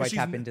 Like, how do I 'Cause she's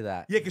tap n- into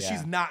that? Yeah, because Yeah.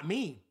 she's not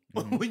mean.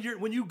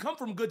 When you come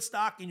from good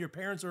stock and your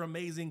parents are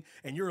amazing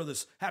and you're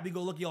this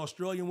happy-go-lucky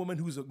Australian woman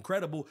who's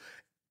incredible,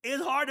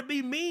 it's hard to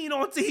be mean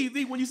on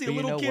TV when you see But a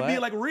you little know kid what? being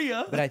like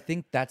Rhea. But I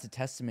think that's a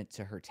testament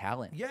to her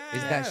talent. Is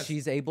that Yes.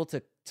 she's able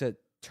to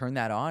turn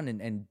that on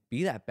and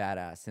be that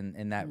badass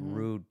and that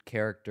rude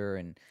character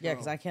and Yeah,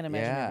 because I can't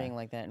imagine Yeah. her being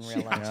like that in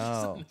real life.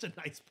 No. She's such a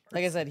nice person.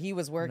 Like I said, he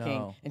was working,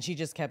 No. and she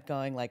just kept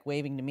going, like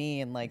waving to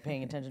me and like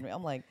paying attention to me.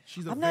 I'm like,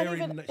 She's a I'm not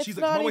very even. ni- It's she's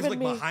not like always even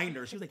like me. behind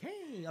her. She's like,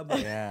 hey, I'm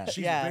like, Yeah.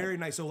 she's Yeah. very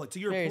nice. So like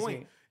to your Very point,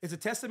 sweet. it's a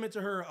testament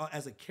to her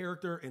as a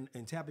character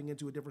and tapping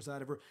into a different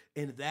side of her.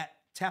 And that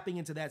tapping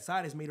into that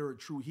side has made her a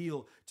true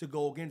heel to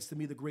go against, to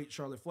me, the great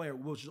Charlotte Flair,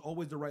 which is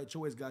always the right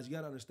choice, guys. You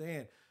got to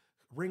understand,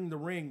 ring to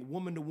ring,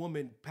 woman to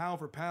woman, pound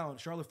for pound,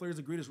 Charlotte Flair is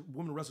the greatest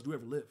woman wrestler to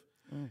ever live.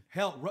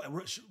 Hell,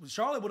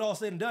 Charlotte, with all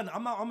said and done,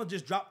 I'm gonna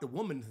just drop the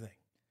woman thing.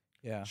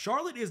 yeah.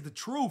 Charlotte is the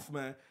truth,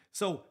 man.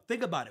 So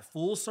think about it.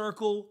 Full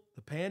circle,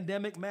 the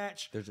pandemic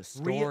match. There's a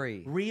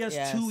story. Rhea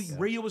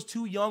was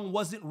too young,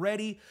 wasn't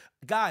ready.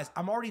 Guys,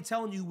 I'm already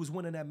telling you who was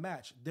winning that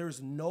match.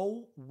 There's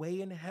no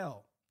way in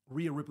hell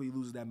Rhea Ripley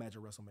loses that match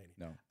at WrestleMania.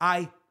 No.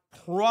 I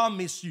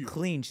promise you.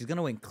 Clean. She's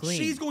gonna win clean.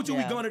 She's going to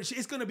Yeah.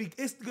 it's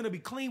gonna be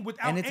clean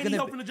without and it's any gonna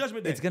help be, from the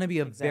Judgment Day. It's gonna be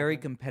a very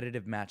Exactly.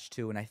 competitive match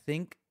too, and I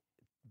think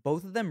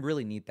both of them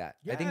really need that.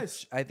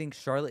 Yes. I think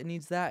Charlotte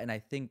needs that, and I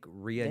think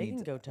Rhea They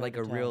needs can go like a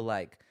toe-to-toe. real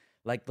like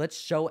let's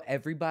show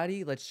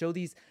everybody. Let's show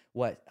these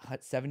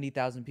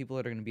 70,000 people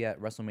that are gonna be at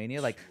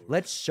WrestleMania. Like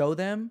let's show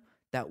them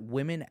that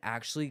women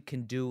actually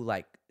can do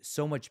like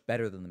so much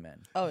better than the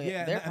men. Oh yeah,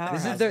 Yeah, they're and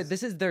powerhouses.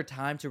 This is their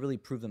time to really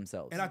prove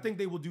themselves. And I think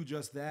they will do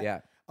just that.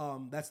 Yeah.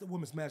 That's the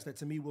women's match that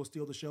to me will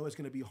steal the show. It's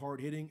going to be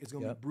hard hitting. It's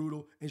going to Yep. be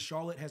brutal. And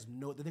Charlotte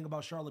the thing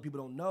about Charlotte people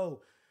don't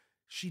know,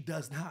 she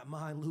does not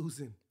mind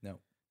losing. no.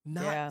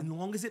 Not Yeah. as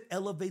long as it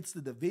elevates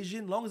the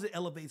division, long as it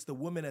elevates the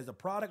woman as a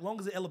product, long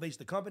as it elevates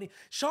the company.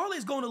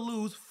 Charlotte's going to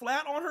lose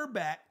flat on her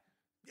back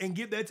and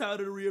give that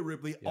title to Rhea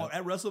Ripley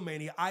at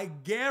WrestleMania. I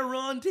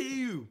guarantee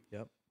you.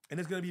 Yep. And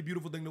it's going to be a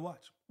beautiful thing to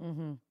watch.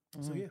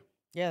 So yeah.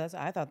 Yeah,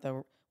 I thought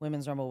the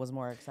Women's Rumble was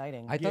more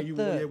exciting. I thought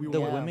the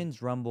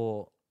Women's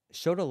Rumble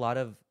showed a lot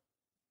of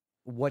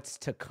what's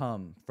to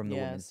come from the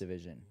women's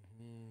division.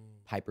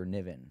 Piper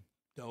Niven,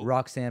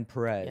 Roxanne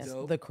Perez. Yes,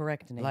 the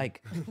correct name.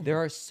 Like, there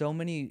are so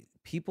many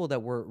people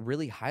that were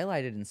really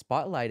highlighted and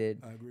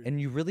spotlighted, and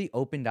you really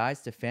opened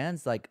eyes to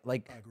fans. Like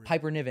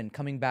Piper Niven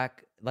coming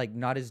back, like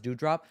not as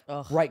Dewdrop.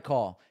 Right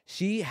call.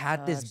 She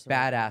had this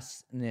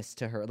badassness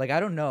to her. Like,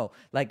 I don't know.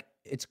 Like,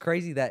 it's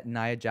crazy that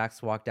Nia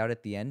Jax walked out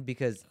at the end,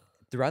 because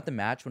throughout the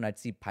match when I'd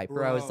see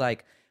Piper, I was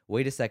like,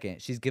 wait a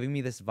second, she's giving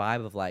me this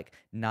vibe of like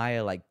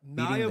Nia, like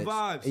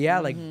vibes. Yeah,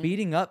 like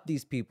beating up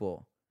these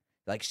people.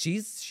 Like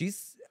she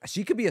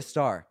could be a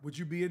star. Would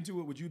you be into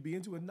it? Would you be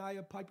into a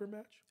Nia Piper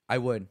match? I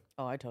would.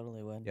 Oh, I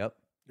totally would. Yep.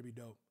 It'd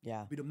be dope.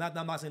 Yeah.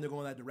 I'm not saying they're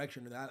going that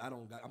direction.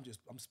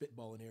 I'm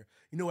spitballing here.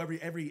 You know,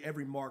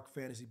 every Mark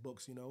fantasy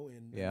books, you know,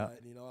 and I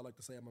like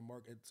to say I'm a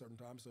Mark at certain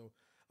times. So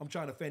I'm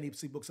trying to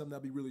fantasy book something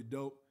that'd be really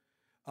dope.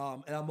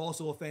 And I'm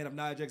also a fan of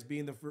Nia Jax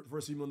being the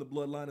first female in the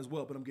bloodline as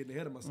well, but I'm getting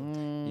ahead of myself.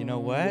 You know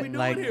what? What we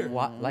doing here?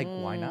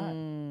 Why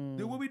not?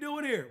 Dude, what we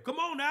doing here? Come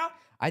on now.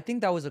 I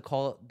think that was a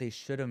call they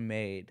should have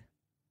made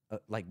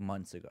like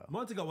months ago.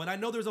 And I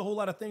know there's a whole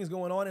lot of things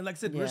going on, and like I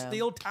said, there's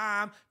still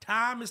time.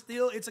 Time is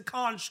still, it's a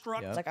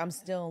construct. It's like, I'm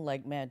still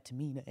like mad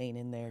Tamina ain't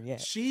in there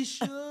yet. She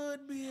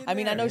should be in I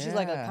mean, there. I know she's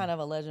like a kind of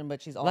a legend,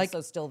 but she's also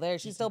still there.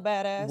 She's still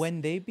badass.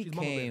 When they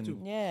became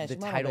the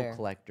title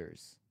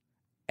collectors,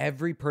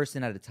 every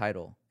person had a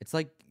title. It's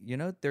like, you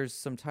know, there's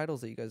some titles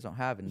that you guys don't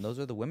have, and those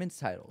are the women's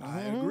titles. I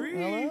agree.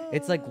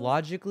 It's like,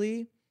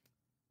 logically,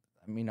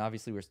 I mean,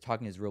 obviously we're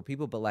talking as real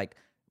people, but like,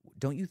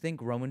 don't you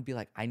think Roman would be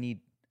like, I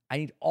need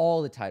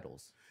all the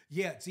titles?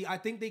 Yeah, see, I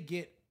think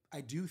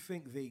I do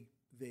think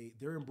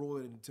they're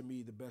embroiled in, to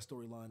me, the best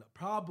storyline.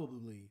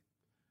 Probably,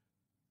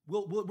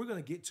 we're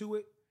gonna get to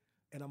it,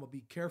 and I'm gonna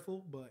be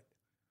careful, but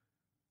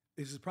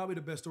this is probably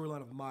the best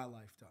storyline of my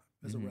lifetime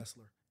as a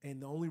wrestler.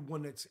 And the only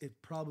one it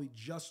probably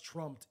just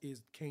trumped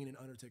is Kane and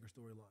Undertaker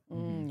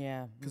storyline.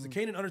 Yeah, because the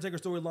Kane and Undertaker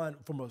storyline,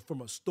 from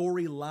a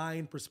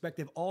storyline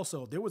perspective,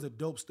 also there was a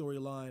dope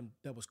storyline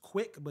that was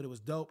quick, but it was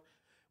dope.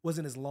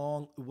 Wasn't as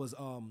long. It was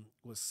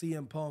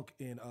CM Punk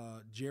and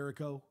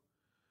Jericho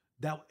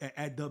that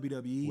at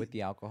WWE with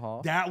the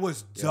alcohol. That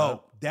was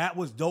dope. Yeah. That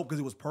was dope because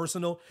it was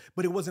personal,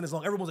 but it wasn't as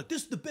long. Everyone's like,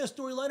 "This is the best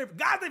storyline ever."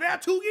 Guys, they've had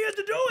 2 years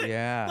to do it.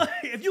 Yeah. Like,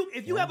 if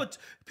you have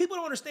people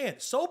don't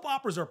understand. Soap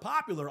operas are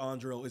popular,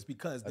 Andro, is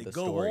because they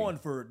go on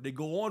for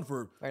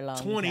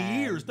 20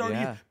 years,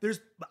 30 years.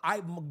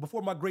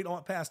 Before my great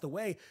aunt passed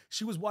away,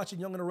 she was watching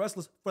Young and the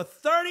Restless for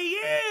 30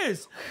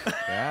 years.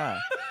 Yeah,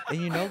 and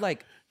you know,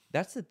 like.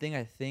 That's the thing,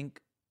 I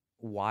think,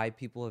 why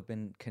people have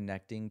been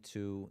connecting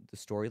to the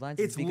storylines.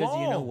 It's because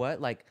long. You know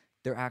what? Like,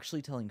 they're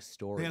actually telling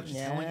stories. They're actually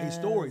telling a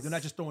story. They're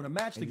not just throwing a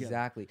match together.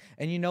 Exactly.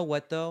 And you know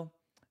what, though?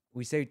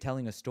 We say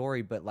telling a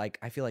story, but, like,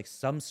 I feel like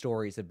some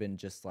stories have been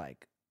just,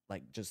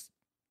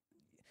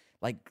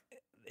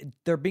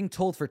 they're being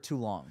told for too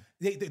long.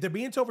 They're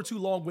being told for too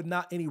long with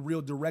not any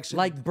real direction.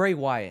 Like Bray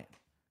Wyatt.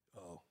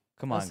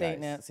 Come on, guys.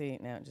 Now,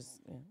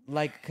 just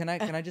like, can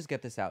I just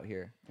get this out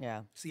here?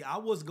 Yeah. See, I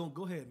was gonna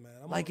go ahead, man.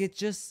 I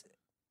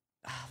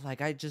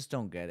just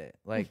don't get it.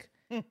 Like,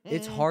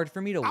 it's hard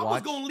for me to watch. I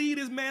was gonna leave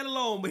this man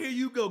alone, but here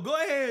you go. Go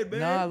ahead, man.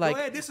 No, like,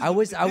 go ahead. I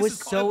was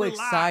so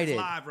excited.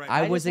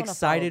 I was just wanna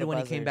excited follow when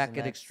the he came buzzers, back and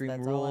at Extreme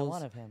that's Rules. all I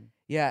want of him.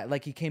 Yeah,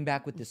 like he came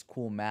back with this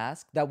cool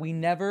mask that we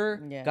never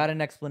got an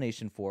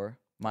explanation for,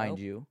 mind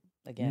you.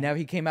 Again. Never.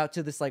 He came out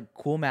to this like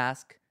cool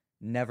mask,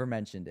 never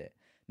mentioned it.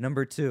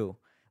 Number 2,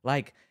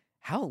 like,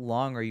 how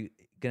long are you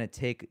gonna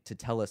take to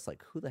tell us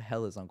like who the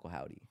hell is Uncle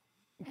Howdy?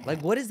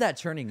 Like, what is that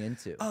turning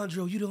into?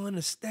 Andro, you don't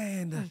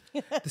understand.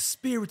 The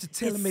spirits are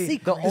telling me.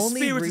 The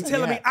only spirits are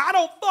telling me I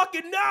don't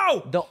fucking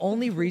know. The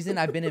only reason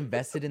I've been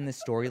invested in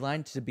this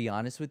storyline, to be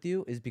honest with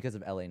you, is because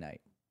of LA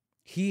Knight.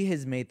 He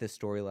has made this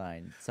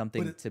storyline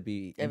something to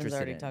be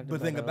interested in. But the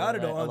thing about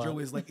it, though,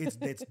 Andro, is like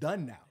it's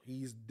done now.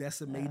 He's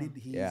decimated.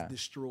 He's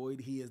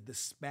destroyed. He has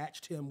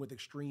dispatched him with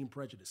extreme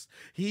prejudice.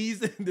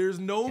 There's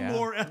no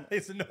more.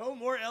 It's no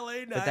more LA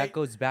Knight. But that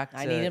goes back to.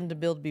 I need him to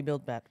be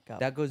built back up.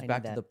 That goes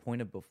back to the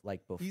point of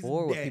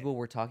before what people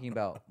were talking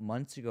about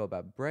months ago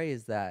about Bray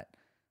is that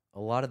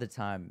a lot of the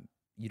time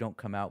you don't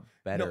come out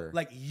better. No,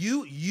 like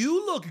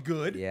you look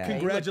good. Yeah.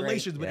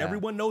 Congratulations. But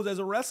everyone knows as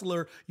a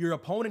wrestler, your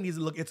opponent needs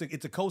to look.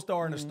 It's a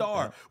co-star and a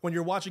star. Yeah. When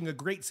you're watching a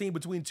great scene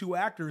between two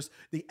actors,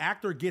 the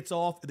actor gets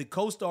off, the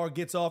co-star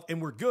gets off,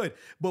 and we're good.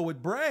 But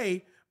with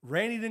Bray,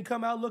 Randy didn't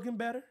come out looking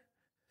better.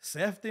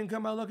 Seth didn't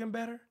come out looking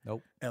better.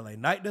 Nope. LA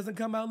Knight doesn't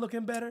come out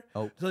looking better.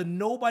 Nope. So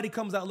nobody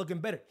comes out looking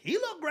better. He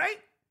looked great.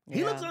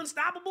 He looks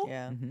unstoppable.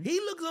 Yeah. He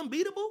looks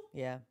unbeatable.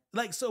 Yeah.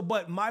 Like, so,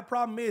 but my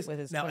problem is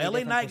now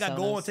LA Knight got to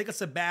go and take a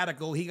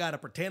sabbatical. He got to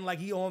pretend like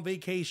he on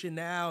vacation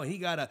now.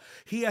 He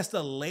has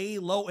to lay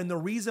low. And the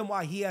reason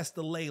why he has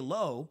to lay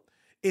low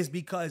is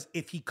because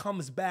if he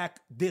comes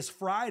back this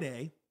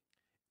Friday,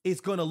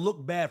 it's going to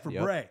look bad for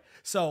Bray.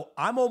 So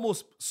I'm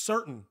almost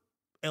certain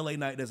LA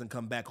Knight doesn't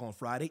come back on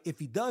Friday. If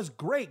he does,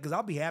 great, because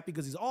I'll be happy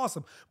because he's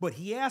awesome. But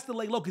he has to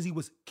lay low because he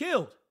was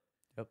killed.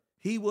 Yep.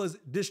 He was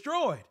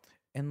destroyed.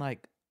 And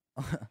like,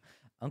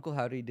 Uncle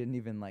Howdy didn't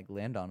even like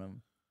land on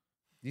him.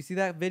 Do you see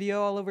that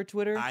video all over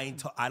Twitter? I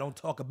don't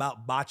talk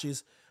about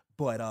botches,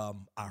 but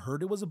I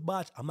heard it was a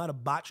botch. I'm not a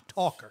botch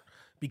talker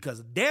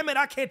because damn it,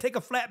 I can't take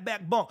a flat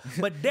back bump.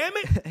 But damn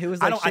it, it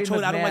was like I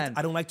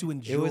McMahon. don't like to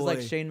enjoy. It was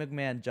like Shane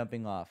McMahon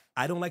jumping off.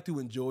 I don't like to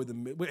enjoy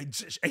Shane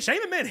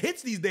McMahon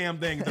hits these damn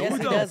things. Though. Yes,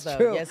 he does, though.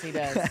 True. Yes, he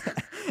does.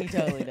 He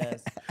totally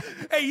does.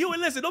 Hey, you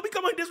and listen, don't be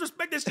coming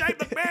disrespecting Shane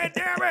McMahon,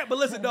 damn it. But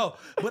listen, no.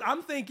 But I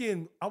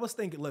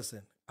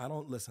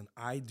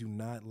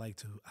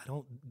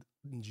don't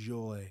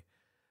enjoy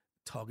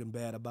talking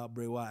bad about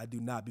Bray Wyatt. I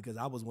do not, because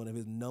I was one of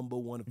his number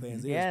one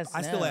fans.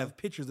 I still have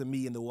pictures of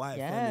me in the Wyatt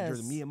family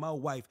jersey, me and my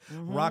wife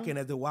rocking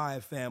as the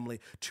Wyatt family,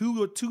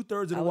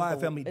 two-thirds of the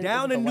Wyatt family,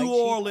 down in New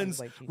Orleans,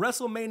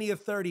 WrestleMania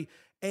 30.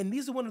 And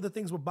these are one of the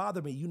things that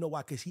bother me. You know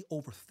why? Because he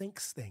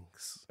overthinks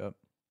things. Yep.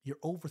 You're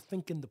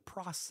overthinking the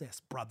process,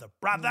 brother.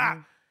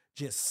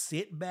 Just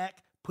sit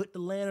back, put the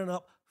lantern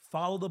up,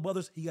 follow the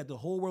brothers. He got the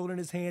whole world in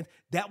his hands.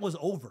 That was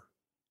over.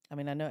 I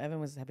mean, I know Evan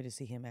was happy to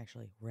see him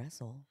actually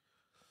wrestle.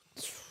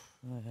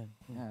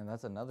 Yeah,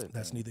 that's another thing.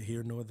 That's neither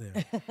here nor there.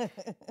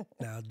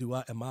 Now,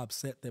 am I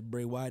upset that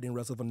Bray Wyatt didn't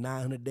wrestle for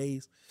 900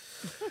 days?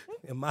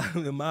 Am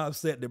I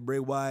upset that Bray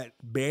Wyatt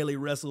barely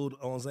wrestled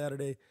on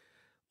Saturday?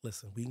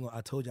 Listen,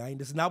 I told you,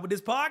 this is not what this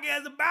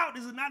podcast is about.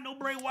 This is not no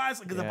Bray Wyatt.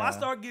 Because if I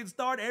start getting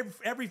started,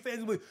 every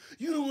fan's going to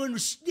be, you don't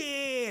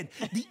understand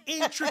the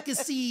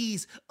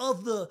intricacies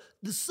of the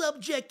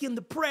subject and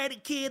the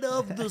predicate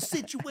of the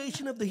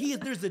situation of the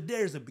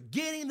there's a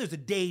beginning, there's a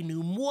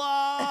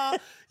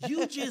denouement.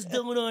 You just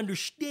don't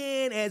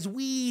understand as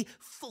we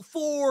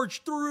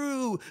forge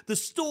through the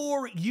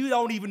story. You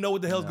don't even know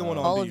what the hell's going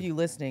on. All of you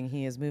listening,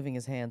 he is moving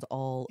his hands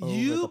all over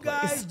you the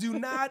place. guys do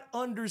not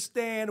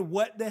understand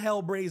what the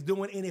hell Bray's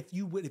doing. And if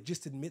you would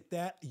just admit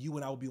that, you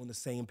and I will be on the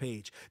same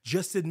page.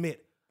 Just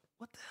admit,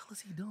 what the hell is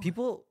he doing?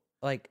 People,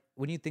 like,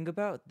 when you think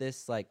about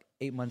this, like,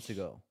 8 months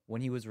ago,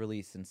 when he was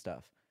released and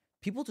stuff,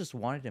 people just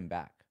wanted him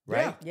back,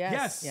 right? Yeah.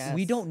 Yes.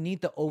 We don't need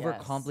the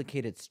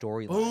overcomplicated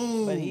storyline.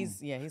 Boom. But he's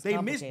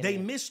complicated. They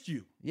missed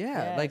you.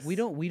 Yeah, like we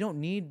don't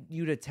need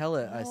you to tell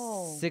a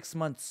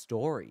 6-month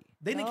story.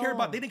 They didn't care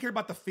about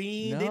the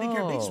Fiend. They didn't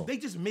care. They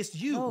just missed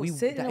you. No,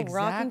 sit in a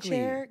rocking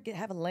chair,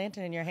 have a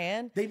lantern in your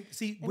hand. Do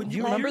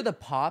you remember the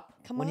pop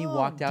when he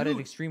walked out at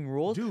Extreme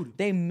Rules? Dude,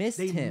 they missed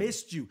him. They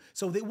missed you.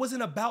 So it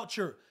wasn't about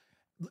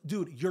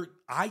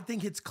I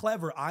think it's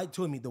clever.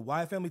 The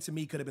Wyatt family to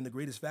me could have been the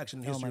greatest faction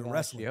in history of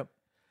wrestling. Yep.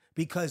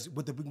 Because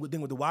what the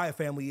thing with the Wyatt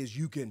family is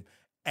you can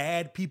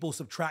add people,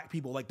 subtract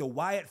people. Like the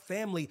Wyatt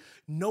family,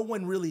 no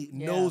one really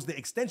knows the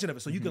extension of it.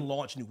 So you can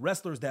launch new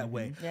wrestlers that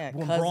way. Yeah,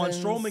 when Braun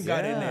cousins. Strowman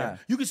got in there,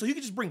 you can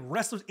just bring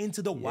wrestlers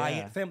into the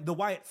Wyatt family. The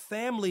Wyatt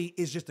family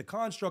is just a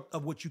construct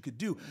of what you could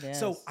do. Yes.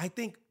 So I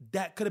think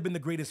that could have been the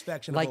greatest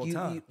faction of all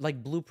time.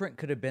 Like Blueprint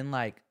could have been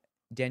like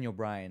Daniel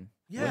Bryan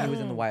when he was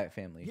in the Wyatt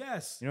family.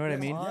 Yes. You know what I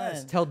mean?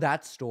 Yes. Tell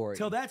that story.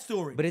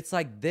 But it's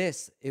like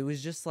this. It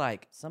was just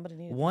like somebody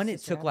needed one.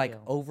 It took like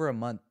over a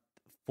month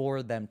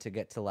for them to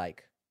get to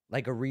like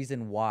a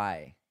reason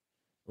why,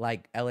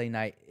 like LA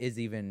Knight is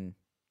even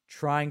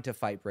trying to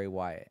fight Bray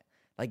Wyatt.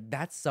 Like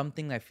that's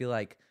something I feel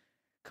like.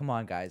 Come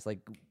on, guys! Like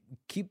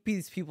keep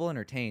these people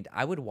entertained.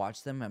 I would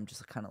watch them. I'm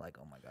just kind of like,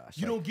 oh my gosh.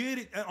 You don't get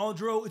it,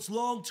 Andro. It's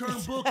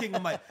long-term booking.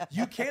 I'm like,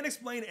 you can't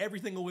explain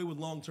everything away with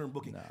long-term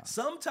booking. No.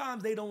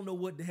 Sometimes they don't know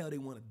what the hell they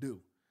want to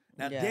do.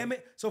 Now, damn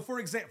it. So for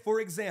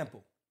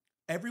example,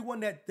 everyone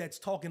that's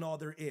talking all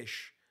their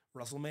ish,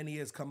 WrestleMania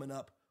is coming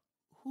up.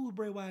 Who's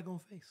Bray Wyatt gonna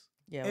face?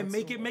 Yeah, and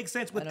make it make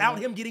sense without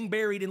him getting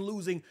buried and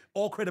losing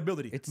all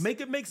credibility.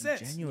 Make it make sense.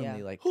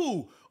 Genuinely, like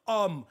who?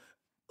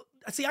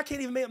 See, I can't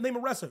even name a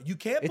wrestler. You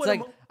can't. It's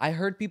like I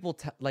heard people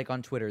like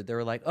on Twitter. They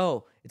were like,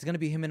 "Oh, it's gonna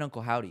be him and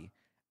Uncle Howdy."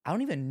 I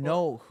don't even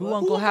know who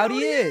Uncle Howdy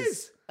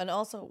is. And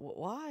also,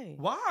 why?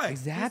 Why?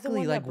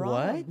 Exactly. Like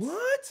what?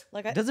 What?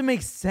 Like it doesn't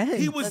make sense.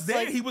 He was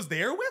there. He was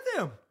there with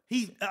him.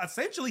 He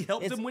essentially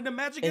helped him win the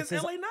match against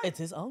LA Knight. It's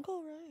his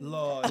uncle, right?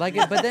 Lord. Like,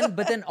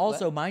 but then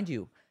also, mind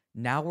you,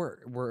 now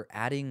we're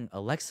adding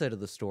Alexa to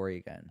the story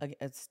again.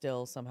 It's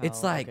still somehow.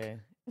 It's like,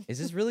 is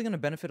this really going to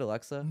benefit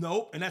Alexa?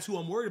 Nope. And that's who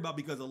I'm worried about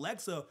because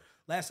Alexa,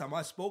 last time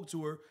I spoke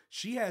to her,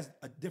 she has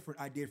a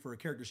different idea for a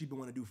character she's been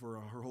wanting to do for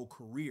her whole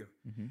career,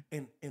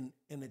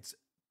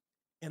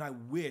 and I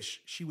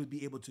wish she would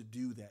be able to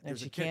do that. And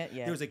she can't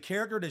yet. There's a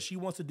character that she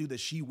wants to do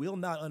that she will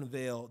not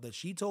unveil, that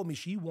she told me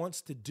she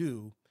wants to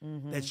do,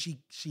 that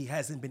she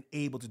hasn't been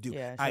able to do.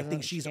 Yeah, I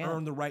think she's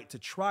earned the right to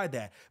try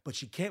that, but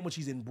she can't when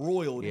she's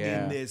embroiled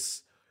in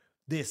this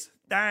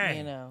thing.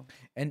 You know.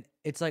 And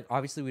it's like,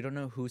 obviously, we don't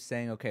know who's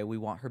saying, okay, we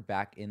want her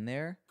back in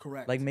there.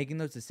 Correct. Like, making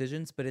those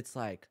decisions, but it's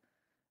like,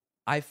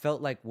 I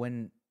felt like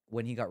when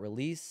he got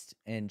released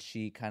and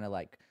she kind of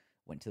like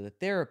went to the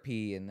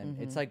therapy, and then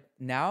it's like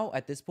now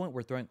at this point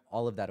we're throwing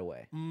all of that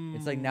away.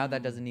 It's like now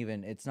that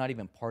it's not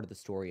even part of the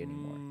story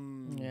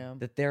anymore. Yeah.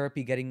 The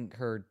therapy, getting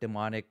her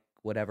demonic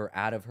whatever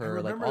out of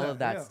her, like all of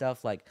that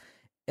stuff. Like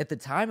at the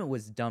time it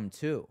was dumb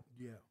too.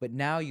 Yeah. But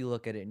now you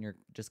look at it and you're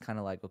just kind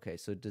of like, okay,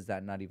 so is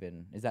that not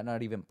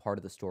even part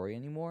of the story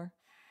anymore?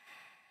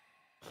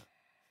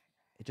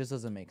 It just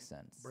doesn't make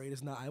sense. Bray,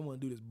 it's not. I didn't want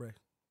to do this, Bray.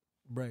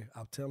 Bray,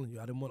 I'm telling you,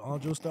 I didn't want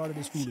Andre started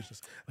this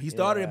foolishness. He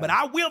started it, but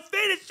I will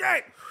finish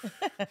it.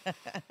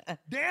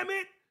 Damn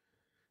it.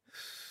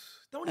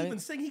 Don't even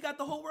sing. He got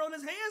the whole world in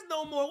his hands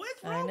no more.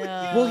 What's wrong with you?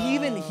 Well,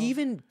 he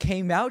even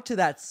came out to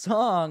that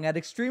song at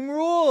Extreme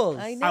Rules.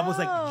 I know. I was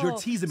like, you're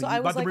teasing me. So You I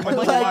about was to like, bring oh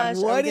my my whole gosh,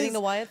 life. are we getting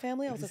the Wyatt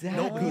family? I was like,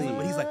 Exactly.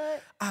 But he's like,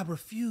 what? I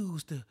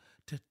refuse to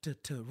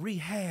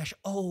rehash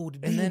old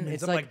And demons. then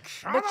it's I'm like,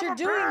 But you're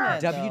doing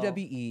that, though.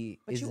 WWE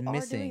But is you are doing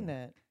missing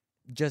that.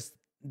 just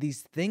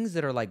these things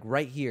that are like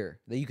right here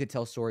that you could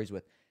tell stories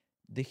with.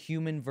 The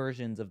human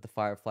versions of the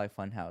Firefly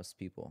Funhouse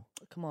people.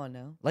 Come on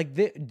now. Like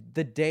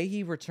the day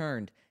he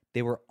returned,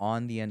 they were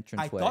on the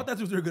entranceway. I thought that's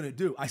what they were gonna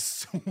do. I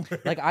swear.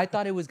 Like I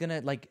thought it was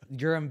gonna like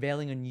you're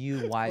unveiling a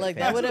new Wyatt Like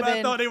family. that would have what I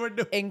been thought they were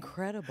doing.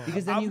 incredible.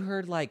 Because then you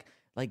heard like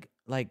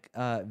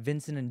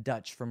Vincent and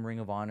Dutch from Ring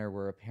of Honor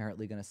were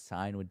apparently gonna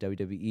sign with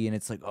WWE, and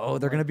it's like, oh,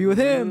 they're gonna be with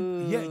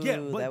him. Yeah,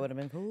 Ooh, but that would have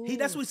been cool.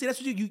 That's what you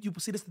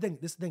see. This the thing.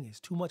 This thing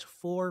is too much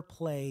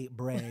foreplay,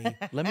 Bray.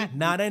 Let me.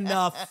 Not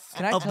enough.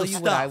 Can I of tell the you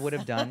stuff. what I would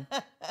have done?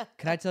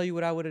 Can I tell you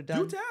what I would have done?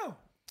 You tell.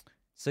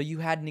 So you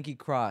had Nikki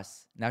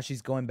Cross. Now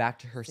she's going back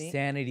to her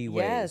sanity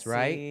ways, Yes,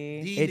 right?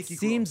 see? The It Nikki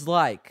seems Cross.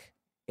 like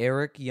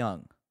Eric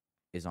Young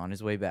is on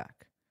his way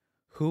back.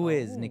 Who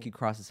is Oh. Nikki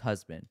Cross's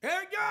husband?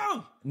 Eric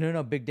Young.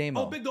 No, Big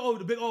Damo. The big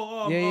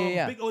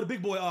Yeah. the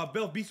big boy,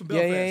 Beast from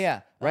yeah, Belfast.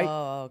 yeah. Right?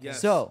 Oh, okay.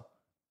 Yes. So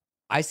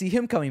I see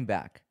him coming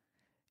back.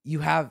 You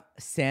have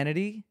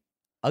sanity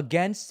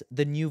against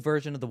the new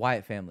version of the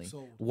Wyatt family.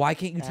 So- Why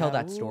can't you tell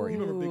that story? You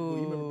remember Big Boy?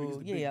 You remember Big as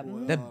the big Yeah.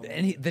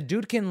 boy? The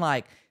dude can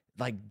like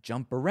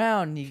jump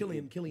around.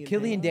 Killian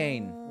Killian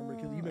Dane. Remember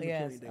Killian? You remember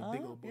Yes. Killian Dane?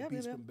 Big old Yep,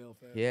 Beast yep, from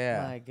Belfast.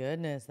 Yeah. My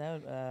goodness,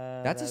 that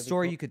That's a that'd be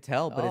story cool. you could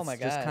tell, but Oh it's my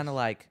just kind of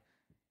gosh. like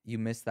you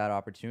missed that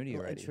opportunity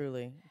Well, already.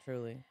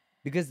 Truly.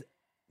 Because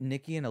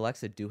Nikki and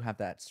Alexa do have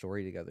that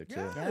story together too.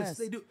 Yes,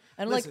 they do.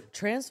 And Listen,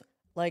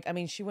 I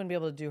mean, she wouldn't be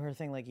able to do her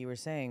thing like you were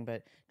saying,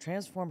 but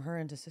transform her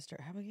into Sister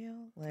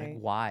Abigail, Like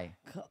why?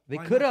 They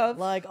why could not? have.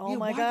 like, oh yeah,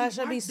 my why- gosh,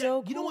 that'd why be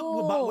so cool. You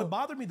know what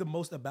bothered me the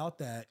most about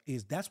that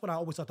is that's what I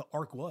always thought the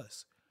arc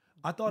was.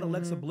 I thought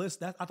Alexa Bliss.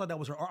 I thought that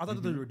was her arc. I thought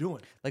that's what they were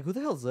doing. Like who the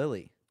hell's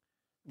Lily?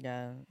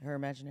 Yeah, her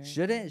imaginary.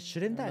 Shouldn't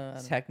I that don't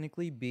know.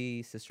 technically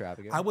be Sister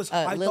Abigail? I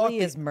thought Lily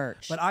that- is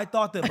merch. But I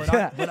thought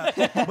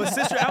that, but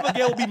Sister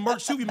Abigail would be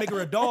merch too. You make her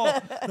a doll.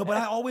 No, but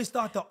I always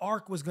thought the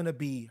arc was gonna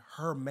be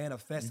her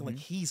manifesting, like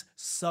he's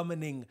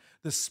summoning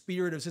the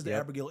spirit of Sister Yep.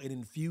 Abigail and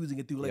infusing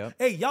it through. Like, Yep.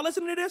 hey, y'all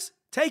listening to this?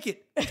 Take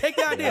it. Take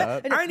the idea.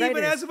 Yep. And I ain't even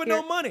writers, asking for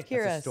no money.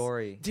 Hear That's a us.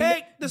 story.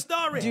 Take the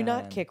story. Do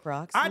not kick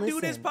rocks. I do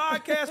this listen.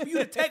 podcast for you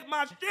to take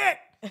my shit.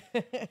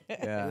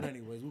 Yeah. But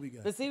anyways, what we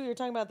got? But see, we were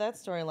talking about that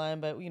storyline,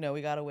 but we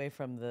got away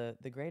from the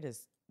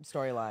greatest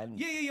storyline.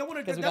 Yeah. I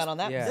wanted Because we got on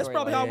that. Yeah. That's storyline.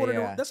 probably how I wanted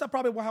Yeah. to. That's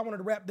probably how I wanted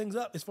to wrap things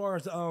up. As far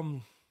as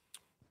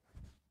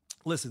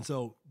listen.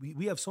 So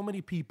we have so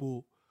many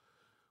people.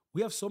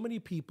 We have so many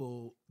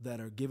people that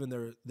are giving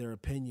their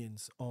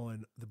opinions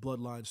on the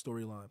Bloodline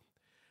storyline,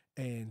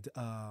 and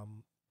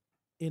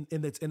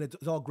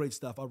it's all great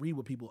stuff. I'll read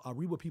what people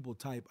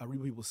type. I read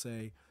what people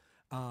say.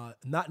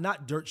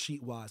 Not dirt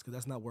sheet wise, because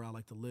that's not where I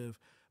like to live.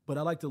 But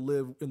I like to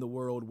live in the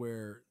world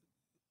where.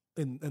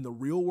 In the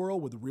real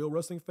world with real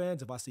wrestling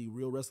fans, if I see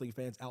real wrestling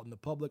fans out in the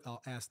public,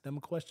 I'll ask them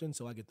questions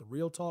so I get the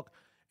real talk,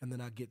 and then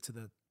I get to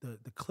the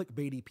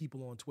clickbaity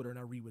people on Twitter and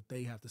I read what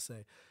they have to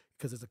say,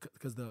 because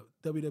the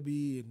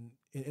WWE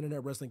and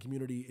internet wrestling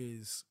community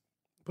is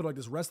put it like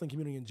this, wrestling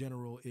community in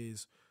general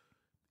is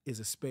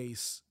a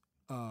space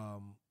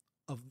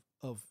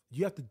of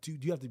you have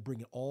to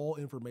bring all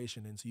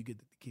information in so you get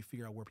to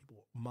figure out where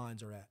people's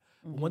minds are at.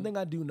 Mm-hmm. One thing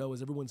I do know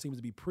is everyone seems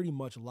to be pretty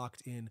much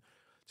locked in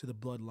to the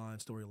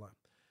Bloodline storyline.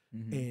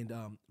 And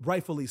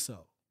rightfully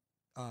so.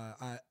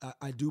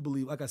 I do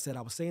believe, like I said,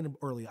 I was saying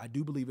earlier, I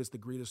do believe it's the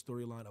greatest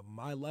storyline of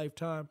my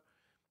lifetime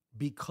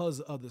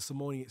because of the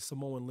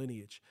Samoan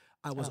lineage.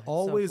 I was so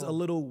always cool. a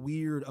little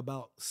weird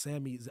about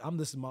Sami.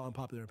 This is my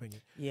unpopular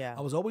opinion. Yeah.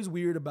 I was always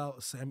weird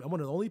about Sami. I'm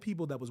one of the only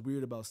people that was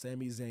weird about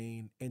Sami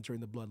Zayn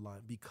entering the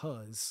Bloodline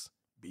because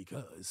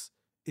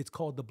it's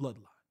called the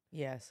Bloodline.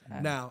 Yes.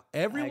 Now,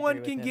 everyone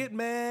with can him. get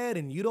mad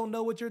and you don't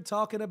know what you're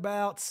talking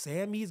about.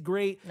 Sammy's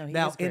great. No, he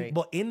now, is great.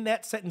 but in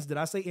that sentence, did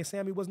I say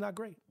Sammy was not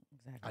great?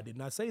 Exactly. I did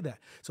not say that.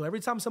 So every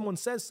time someone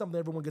says something,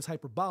 everyone gets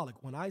hyperbolic.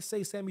 When I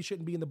say Sammy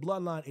shouldn't be in the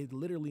bloodline, it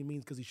literally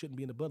means because he shouldn't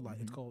be in the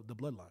bloodline. It's called the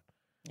bloodline.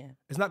 Yeah.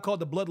 It's not called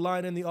the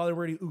bloodline in the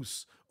already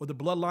oos or the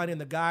bloodline in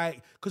the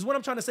guy. Because what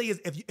I'm trying to say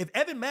is if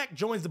Evan Mack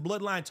joins the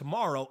bloodline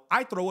tomorrow,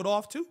 I throw it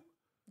off too.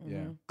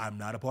 Yeah. I'm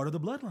not a part of the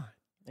bloodline.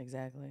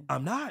 Exactly.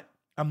 I'm not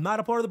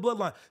a part of the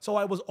bloodline. So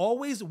I was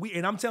always weird.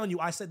 And I'm telling you,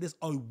 I said this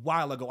a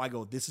while ago. I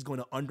go, this is going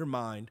to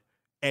undermine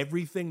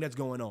everything that's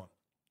going on.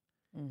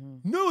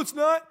 No, it's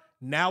not.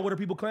 Now what are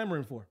people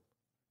clamoring for?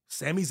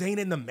 Sami Zayn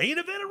in the main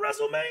event of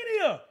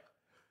WrestleMania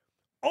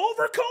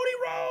over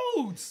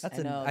Cody Rhodes.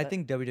 I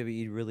think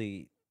WWE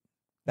really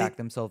backed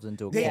themselves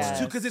into a It's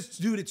corner.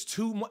 too, it's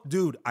too much.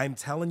 Dude, I'm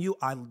telling you,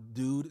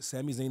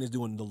 Sami Zayn is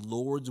doing the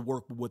Lord's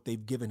work with what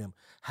they've given him.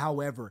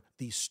 However,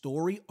 the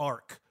story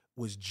arc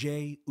was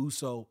Jey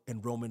Uso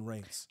and Roman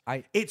Reigns.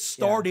 I It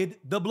started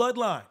the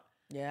bloodline.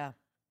 Yeah.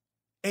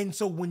 And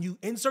so when you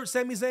insert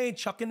Sami Zayn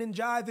chucking and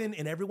jiving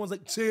and everyone's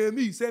like,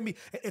 Sammy,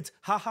 it's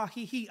ha ha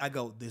he he. I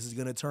go, this is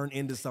gonna turn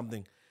into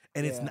something.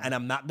 And and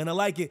I'm not gonna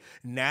like it.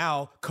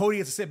 Now Cody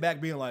has to sit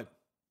back being like,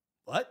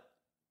 what?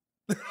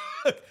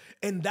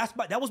 And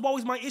that was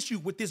always my issue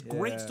with this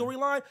great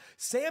storyline.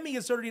 Sammy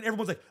inserted in,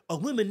 everyone's like,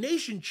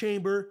 Elimination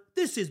Chamber,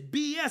 this is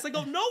BS. I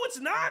go, no,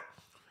 it's not.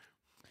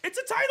 It's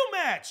a title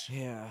match.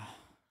 Yeah.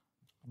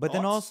 But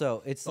then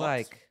also, it's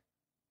like,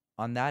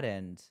 on that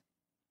end,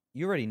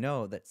 you already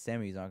know that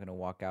Sammy's not going to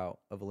walk out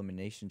of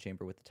Elimination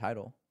Chamber with the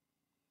title.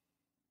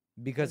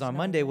 Because on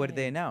Monday, what did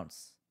they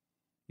announce?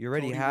 You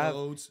already Cody have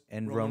Rhodes,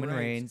 Roman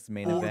Reigns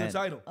main for event the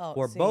title.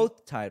 for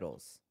both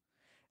titles.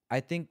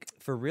 I think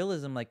for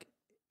realism, like,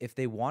 if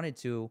they wanted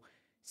to,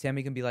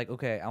 Sammy can be like,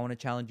 okay, I want to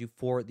challenge you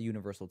for the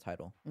Universal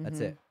title.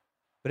 That's it.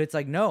 But it's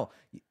like, no,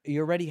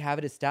 you already have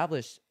it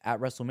established at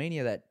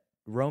WrestleMania that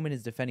Roman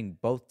is defending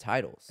both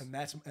titles.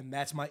 And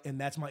that's my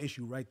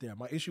issue right there.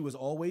 My issue has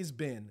always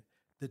been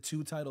the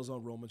two titles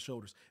on Roman's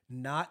shoulders.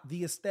 Not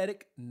the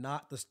aesthetic,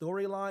 not the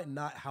storyline,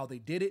 not how they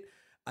did it.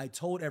 I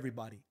told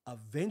everybody,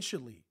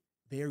 eventually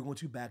they are going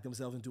to back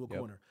themselves into a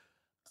corner.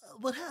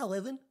 But how,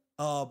 Evan?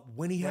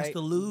 When he has to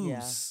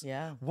lose.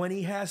 Yeah. When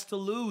he has to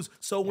lose.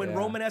 So when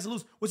Roman has to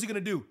lose, what's he going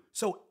to do?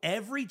 So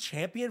every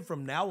champion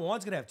from now on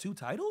is going to have two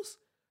titles?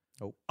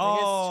 Nope.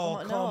 Oh,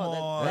 come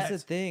on. That's the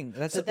thing.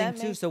 That's the thing,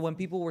 too. So when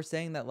people were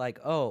saying that,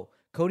 like, oh,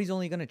 Cody's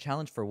only going to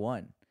challenge for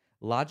one.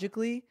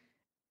 Logically,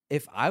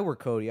 if I were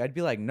Cody, I'd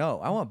be like,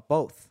 no, I want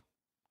both.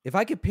 If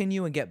I could pin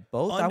you and get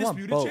both, I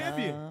want both.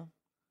 Champion.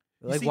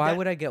 Like, why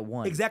would I get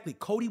one? Exactly.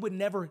 Cody would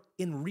never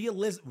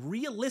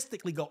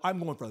realistically go, I'm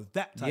going for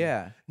that title.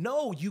 Yeah.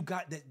 No, you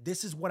got that.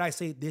 This is what I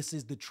say. This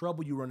is the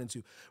trouble you run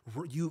into.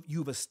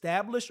 You've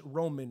established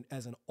Roman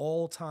as an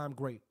all-time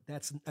great.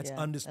 That's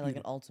undisputed. Like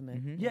an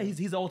ultimate. Yeah,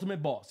 he's the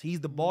ultimate boss. He's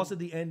the boss at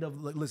the end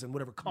of, like, listen,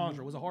 whatever,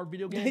 Contra was a hard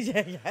video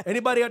game.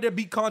 Anybody out there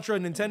beat Contra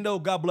and Nintendo,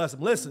 God bless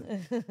him.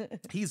 Listen,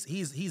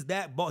 he's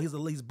that boss.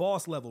 He's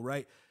boss level,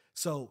 right?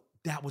 So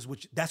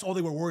that's all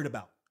they were worried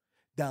about.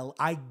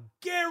 I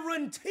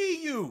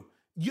guarantee you,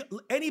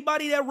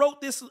 anybody that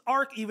wrote this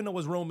arc, even though it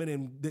was Roman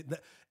and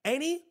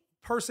any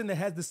person that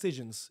has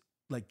decisions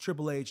like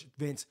Triple H,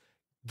 Vince,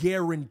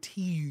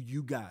 guarantee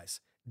you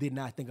guys did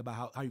not think about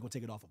how you're going to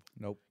take it off of them.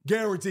 Nope.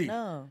 Guaranteed.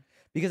 No.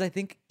 Because I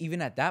think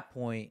even at that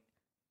point,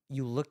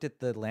 you looked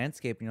at the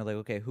landscape and you're like,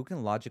 okay, who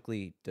can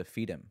logically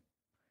defeat him?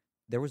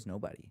 There was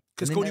nobody.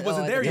 Because Cody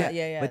wasn't there yet.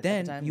 Yeah. But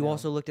then you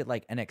also looked at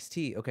like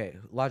NXT. Okay,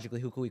 logically,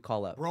 who could we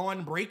call up?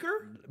 Braun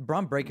Breaker?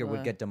 Braun Breaker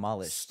would get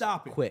demolished.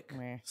 Stop it. Quick.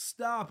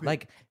 Stop it.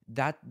 Like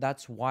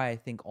that's why I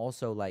think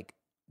also like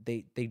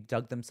they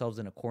dug themselves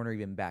in a corner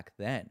even back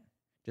then.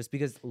 Just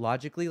because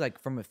logically, like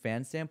from a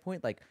fan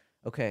standpoint, like,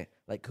 okay,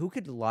 like who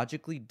could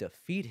logically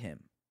defeat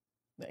him?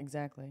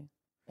 Exactly.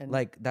 And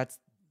like that's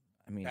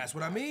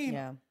what I mean.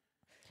 Yeah.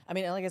 I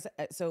mean, like I said,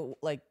 so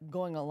like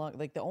going along,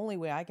 like the only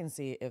way I can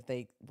see if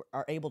they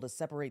are able to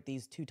separate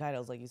these two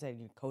titles, like you said,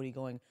 Cody he's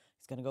going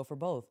to go for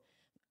both.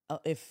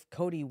 If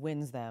Cody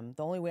wins them,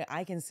 the only way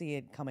I can see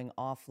it coming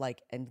off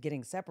like and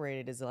getting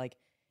separated is like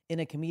in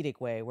a comedic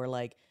way where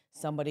like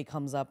somebody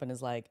comes up and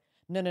is like,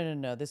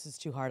 no, this is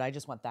too hard. I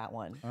just want that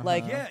one.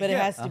 Like, but it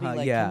has to be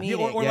like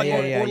comedic.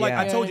 Or like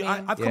I told you,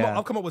 I mean?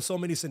 I've come up with so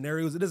many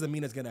scenarios. It doesn't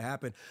mean it's going to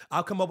happen.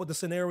 I'll come up with a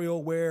scenario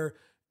where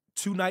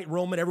two-night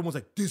Roman, everyone's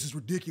like, this is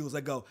ridiculous. I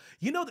go,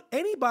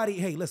 anybody,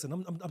 hey, listen,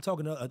 I'm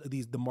talking to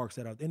the marks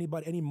that are,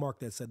 any mark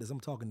that said this,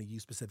 I'm talking to you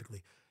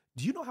specifically.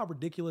 Do you know how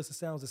ridiculous it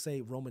sounds to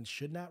say Roman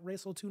should not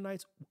wrestle two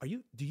nights?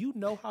 Do you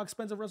know how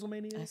expensive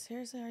WrestleMania is?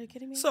 Seriously, are you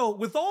kidding me? So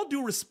with all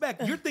due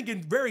respect, you're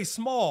thinking very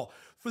small.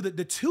 For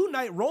the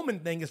two-night Roman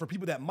thing is for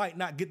people that might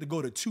not get to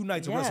go to 2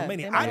 nights of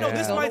WrestleMania. I know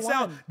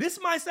this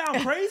might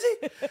sound crazy.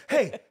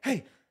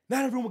 Hey,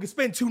 not everyone can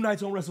spend 2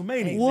 nights on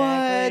WrestleMania.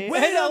 Exactly.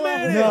 What? Wait a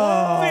minute.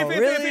 No,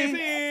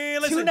 really?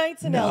 Listen. 2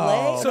 nights in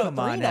LA? So come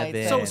on,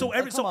 Evan.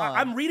 So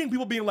I'm reading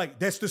people being like,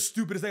 that's the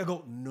stupidest thing. I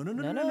go,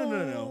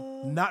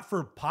 no. Not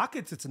for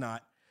pockets, it's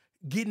not.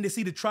 Getting to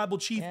see the tribal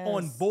chief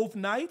on both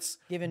nights.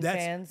 Giving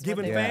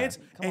fans.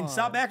 And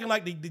stop acting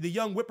like the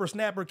young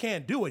whippersnapper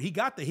can't do it. He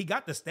got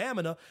the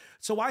stamina.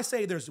 So I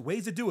say there's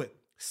ways to do it.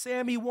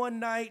 Sammy one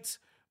night,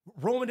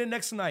 Roman the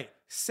next night,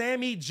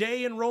 Sammy,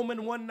 Jey, and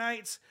Roman one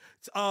night,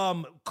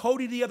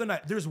 Cody the other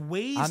night. There's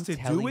ways to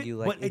do it,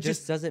 like, but it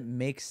just doesn't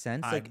make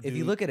sense. Like if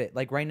you look at it,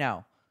 like right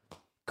now,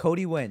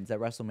 Cody wins at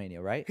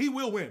WrestleMania, right? He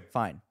will win.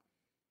 Fine.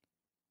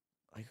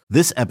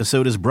 This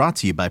episode is brought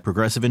to you by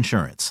Progressive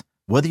Insurance.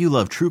 Whether you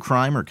love true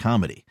crime or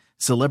comedy,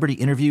 celebrity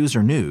interviews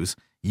or news,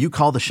 you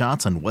call the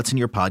shots on what's in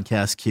your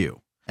podcast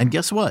queue. And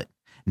guess what?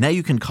 Now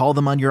you can call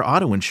them on your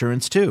auto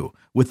insurance too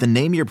with the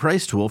Name Your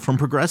Price tool from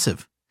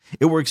Progressive.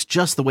 It works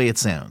just the way it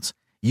sounds.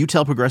 You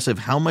tell Progressive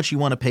how much you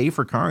want to pay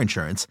for car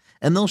insurance,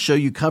 and they'll show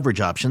you coverage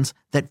options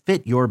that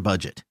fit your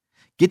budget.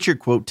 Get your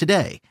quote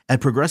today at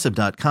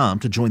Progressive.com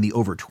to join the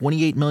over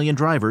 28 million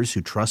drivers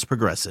who trust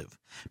Progressive.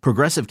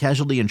 Progressive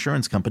Casualty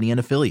Insurance Company and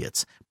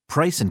Affiliates.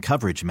 Price and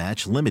coverage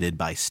match limited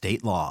by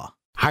state law.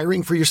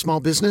 Hiring for your small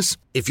business?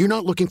 If you're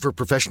not looking for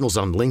professionals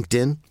on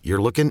LinkedIn, you're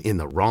looking in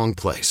the wrong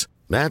place.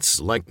 That's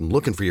like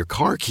looking for your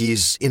car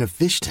keys in a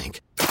fish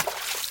tank.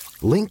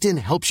 LinkedIn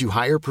helps you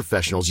hire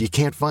professionals you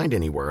can't find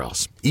anywhere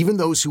else, even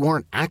those who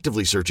aren't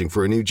actively searching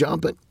for a new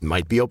job but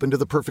might be open to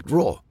the perfect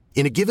role.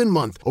 In a given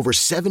month, over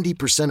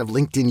 70% of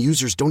LinkedIn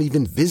users don't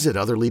even visit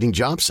other leading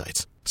job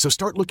sites. So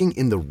start looking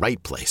in the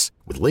right place.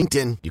 With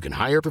LinkedIn, you can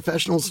hire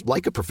professionals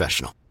like a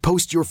professional.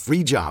 Post your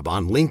free job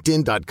on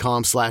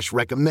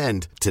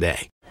linkedin.com/recommend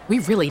today. We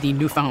really need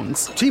new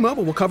phones.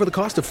 T-Mobile will cover the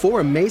cost of 4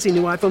 amazing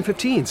new iPhone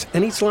 15s,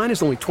 and each line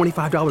is only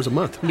 $25 a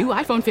month. New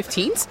iPhone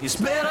 15s? It's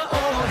better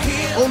over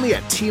here. Only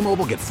at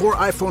T-Mobile, get 4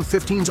 iPhone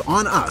 15s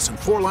on us and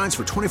 4 lines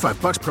for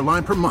 $25 per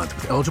line per month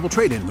with eligible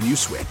trade-in when you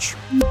switch.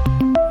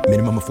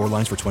 Minimum of 4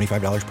 lines for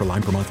 $25 per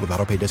line per month with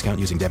autopay discount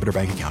using debit or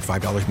bank account.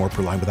 $5 more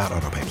per line without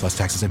autopay, plus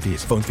taxes and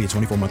fees. Phone fee at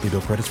 24 monthly bill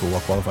credits for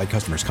well-qualified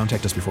customers.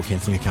 Contact us before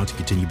canceling account to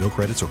continue bill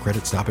credits or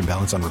credit stop and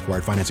balance on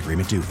required finance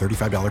agreement due.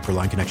 $35 per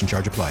line connection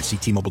charge applies. See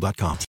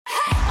T-Mobile.com.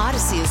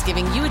 Odyssey is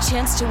giving you a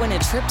chance to win a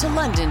trip to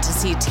London to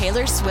see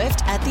Taylor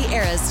Swift at the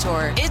Eras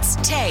Tour. It's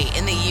Tay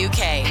in the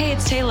UK. Hey,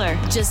 it's Taylor.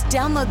 Just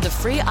download the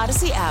free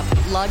Odyssey app,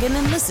 log in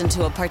and listen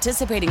to a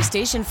participating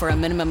station for a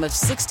minimum of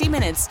 60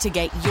 minutes to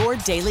get your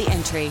daily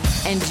entry.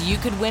 And you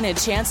could win a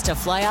chance to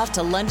fly off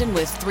to London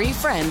with 3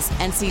 friends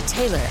and see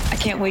Taylor. I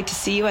can't wait to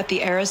see you at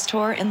the Eras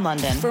Tour in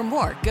London. For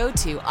more, go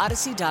to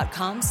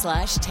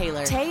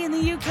odyssey.com/Taylor. Tay in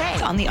the UK.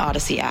 It's on the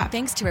Odyssey app.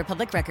 Thanks to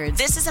Republic Records.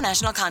 This is a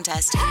national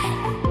contest.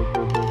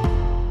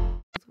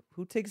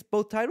 Who takes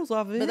both titles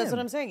off of him? But that's what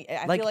I'm saying.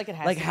 I feel like it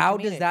has to be how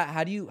comedic. does that?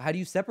 How do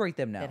you separate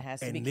them now? It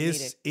has to And be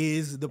this comedic.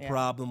 is the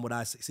problem. What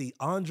I see,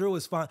 Andrew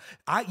is fine.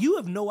 You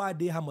have no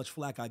idea how much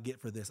flack I get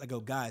for this. I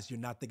go, guys,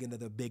 you're not thinking of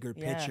the bigger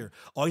picture.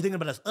 All you're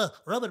thinking about is,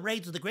 Roman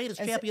Reigns is the greatest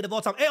champion of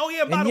all time. Hey, oh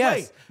yeah, by the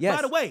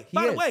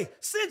way,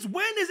 since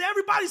when does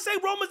everybody say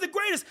Roman's the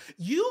greatest?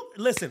 You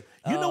listen.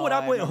 You know what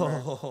I'm waiting.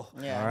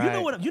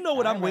 Yeah. You know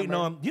what I'm waiting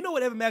on. You know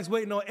what Evan Mack's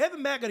waiting on.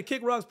 Evan Mack at the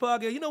Kick Rocks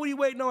podcast. You know what he's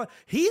waiting on.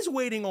 He's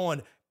waiting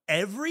on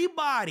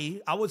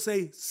everybody, I would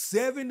say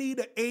 70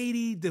 to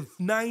 80 to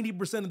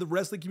 90% of the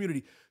wrestling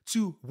community,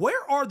 to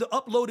where are the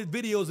uploaded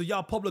videos of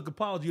y'all public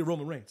apology of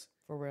Roman Reigns?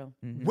 For real.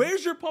 Mm-hmm.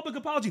 Where's your public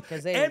apology?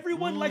 Because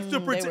everyone likes to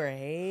pretend. They were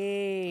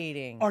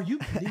hating. Are you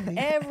kidding me?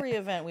 Every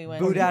event we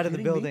went Booed to. out of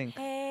the building.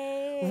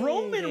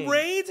 Roman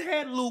Reigns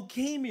had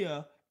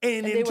leukemia,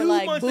 and in they were 2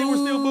 like, months they were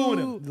still booing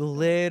him.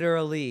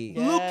 Literally.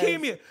 Yes.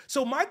 Leukemia.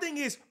 So my thing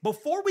is,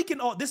 before we can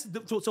all it's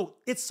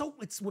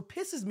what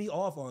pisses me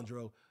off,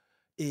 Andro,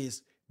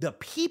 is the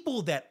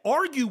people that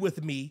argue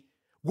with me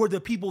were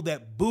the people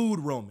that booed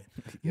Roman.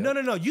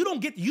 Yep. No. You don't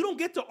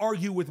get to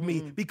argue with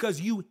me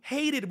because you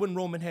hated when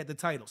Roman had the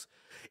titles.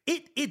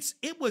 It's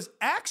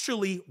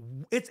actually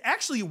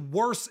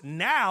worse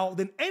now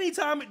than any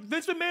time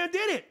Vince McMahon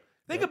did it.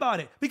 Think about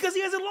it, because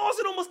he hasn't lost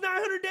in almost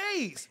 900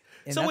 days.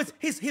 And so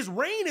his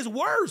reign is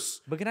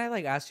worse. But can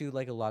I ask you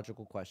a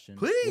logical question?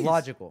 Please.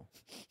 Logical.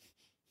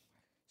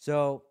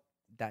 So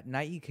that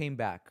night you came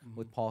back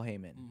with Paul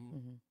Heyman.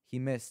 Mm-hmm. He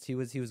missed. He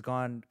was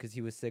gone because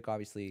he was sick,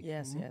 obviously.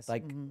 Yes.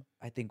 I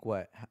think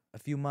a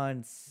few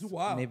months,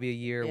 Wow. maybe a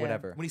year,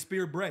 whatever. When he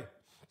speared Bray.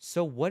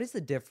 So what is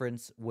the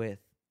difference with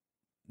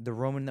the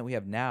Roman that we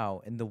have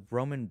now and the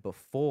Roman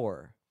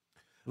before?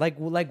 Like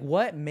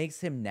what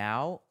makes him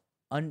now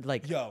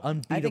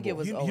unbeatable? I think it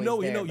was you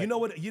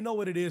know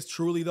what it is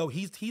truly though.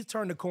 He's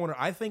turned the corner.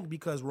 I think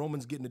because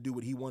Roman's getting to do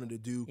what he wanted to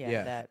do.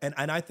 Yeah.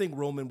 And I think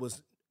Roman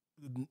was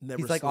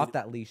never. He's off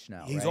that leash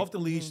now. He's right? off the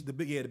leash. The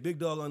big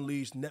dog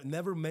unleashed.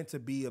 Never meant to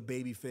be a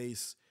baby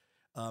face.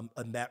 And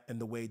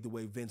the way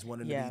Vince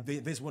wanted to be.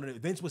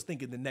 Vince was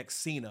thinking the next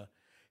Cena.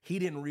 He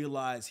didn't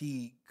realize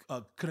he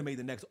could have made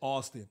the next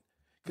Austin.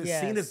 Because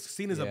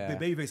Cena's a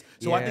babyface.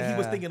 So I think he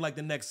was thinking like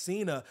the next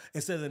Cena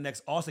instead of the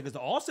next Austin. Because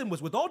the Austin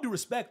was, with all due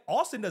respect,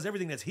 Austin does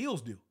everything that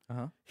heels do.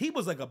 Uh-huh. He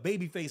was like a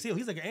babyface heel.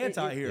 He's like an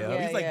anti-hero.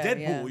 He's like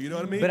Deadpool, you know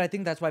what I mean? But I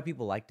think that's why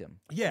people liked him.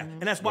 Yeah,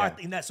 and that's why I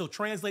think that, so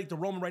translate to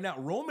Roman right now.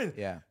 Roman,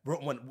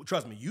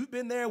 trust me, you've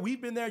been there, we've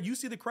been there. You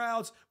see the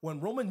crowds. When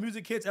Roman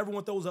music hits,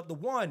 everyone throws up the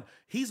one.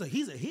 He's a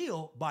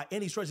heel by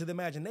any stretch of the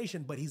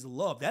imagination, but he's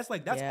loved. That's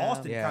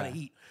Austin kind of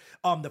heat.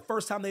 The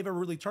first time they've ever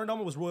really turned on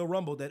him was Royal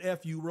Rumble,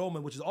 that FU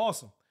Roman, which is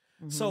awesome.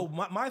 Mm-hmm. So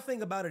my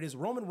thing about it is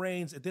Roman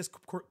Reigns at this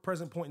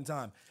present point in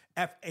time,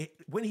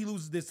 when he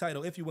loses this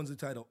title, if he wins the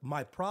title,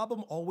 my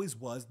problem always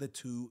was the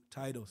 2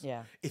 titles.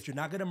 Yeah. If you're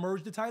not going to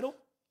merge the title,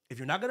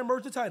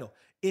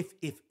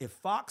 if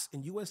Fox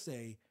and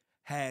USA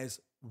has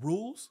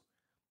rules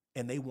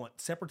and they want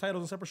separate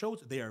titles and separate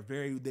shows,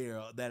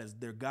 that is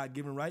their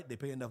God-given right. They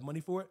pay enough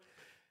money for it.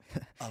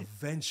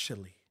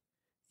 Eventually,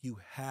 you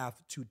have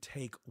to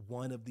take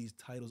one of these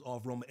titles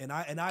off Roman.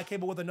 And I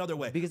came up with another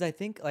way. Because I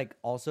think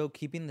also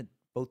keeping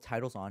both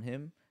titles on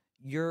him,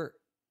 you're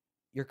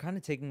kind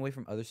of taking away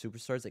from other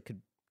superstars that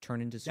could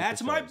turn into superstars.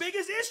 That's my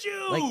biggest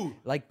issue.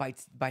 Like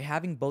by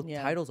having both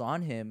titles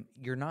on him,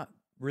 you're not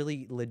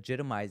really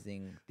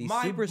legitimizing these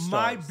my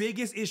superstars.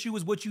 biggest issue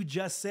is what you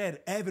just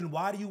said. Evan,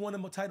 why do you want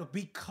a title?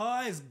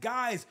 Because,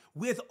 guys,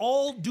 with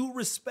all due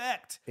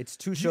respect, it's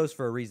 2 shows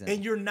for a reason.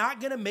 And you're not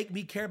going to make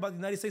me care about the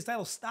United States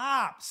title.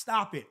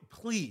 Stop it,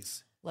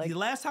 please. Like, the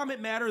last time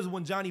it mattered is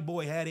when Johnny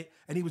Boy had it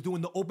and he was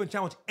doing the open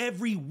challenge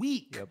every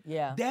week. Yep.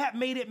 Yeah. That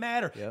made it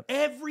matter. Yep.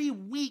 Every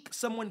week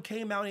someone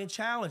came out and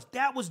challenged.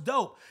 That was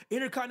dope.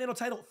 Intercontinental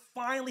title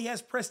finally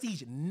has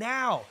prestige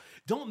now.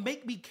 Don't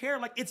make me care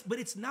but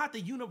it's not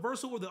the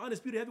Universal or the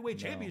Undisputed Heavyweight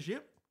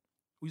Championship.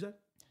 What you said?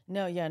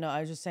 No, I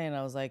was just saying,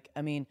 I was like,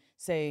 I mean,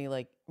 say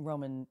like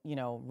Roman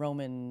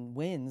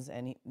wins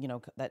and he,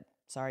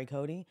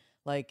 Cody,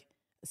 like,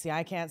 see,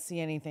 I can't see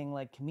anything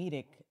like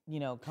comedic,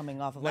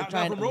 coming off of like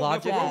trying to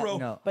logic.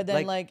 No. But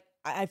then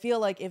I feel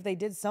like if they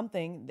did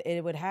something,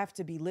 it would have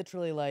to be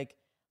literally like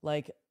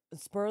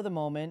spur of the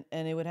moment,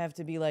 and it would have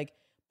to be like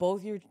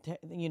both your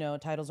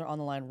titles are on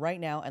the line right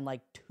now, and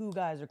like 2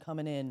 guys are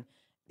coming in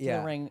to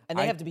the ring, and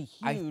they have to be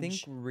huge. I think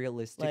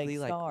realistically,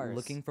 like stars.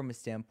 looking from a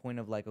standpoint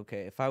of like,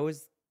 okay, if I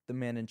was the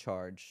man in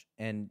charge,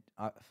 and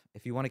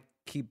if you want to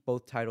keep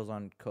both titles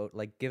on Cody,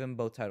 like give him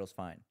both titles,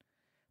 fine.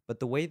 But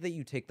the way that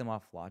you take them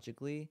off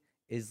logically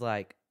is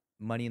like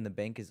Money in the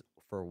Bank is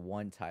for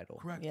 1 title.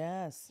 Correct.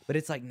 Yes. But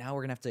it's like now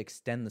we're gonna have to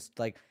extend this.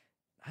 Like,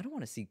 I don't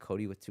want to see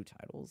Cody with 2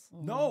 titles.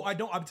 No, I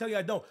don't. I'm telling you,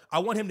 I don't. I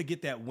want him to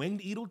get that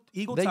winged eagle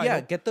title. Yeah,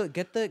 get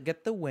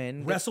the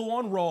win. Wrestle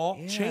on Raw.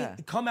 Yeah.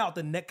 Come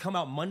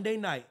out Monday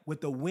night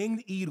with the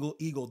winged eagle,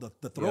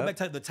 the throwback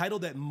title, the title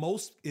that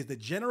most is the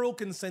general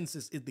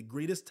consensus is the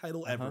greatest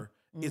title ever.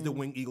 Is the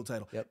winged eagle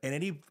title. Yep.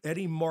 And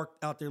any Mark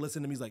out there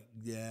listening to me is like,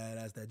 yeah,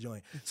 that's that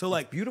joint. So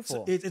like,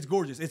 beautiful. So it's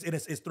gorgeous.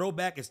 It's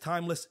throwback. It's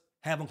timeless.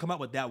 Have them come out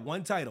with that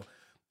 1 title,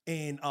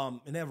 and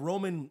have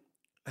Roman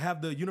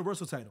have the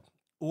Universal title.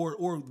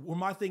 Or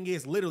my thing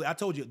is literally, I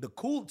told you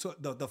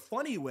the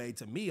funny way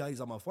to me.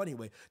 He's on my funny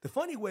way. The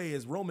funny way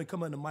is Roman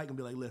come on the mic and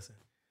be like, listen,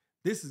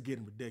 this is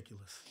getting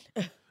ridiculous.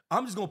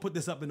 I'm just gonna put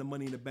this up in the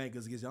Money in the Bank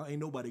because y'all ain't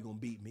nobody gonna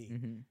beat me.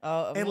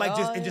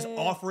 And just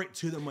offer it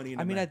to the Money in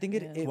the Bank. I think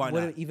it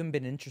would have even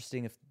been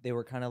interesting if they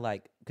were kind of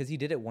like, because he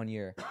did it one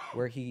year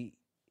where he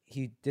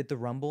did the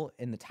Rumble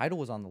and the title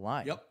was on the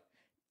line. Yep.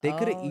 They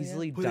could have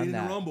easily Put it done in the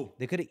that. Rumble.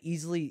 They could have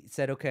easily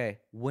said, okay,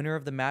 winner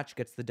of the match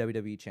gets the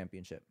WWE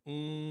Championship.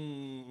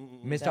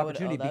 Missed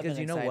opportunity because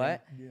you know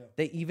what? Yeah.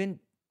 They even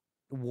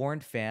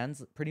warned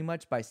fans pretty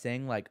much by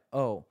saying like,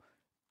 oh,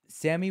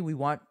 Sammy, we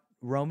want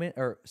Roman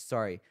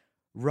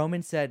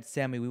said,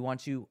 Sammy, we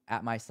want you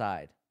at my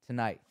side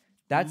tonight.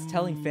 That's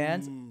telling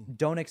fans,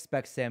 don't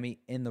expect Sammy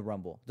in the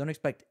Rumble. Don't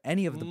expect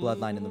any of the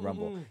bloodline in the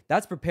Rumble.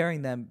 That's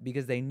preparing them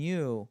because they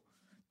knew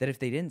that if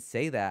they didn't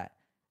say that,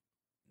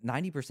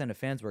 90% of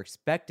fans were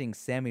expecting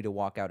Sammy to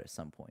walk out at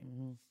some point.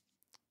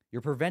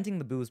 You're preventing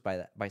the boos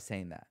by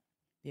saying that.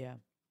 Yeah.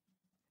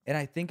 And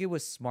I think it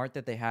was smart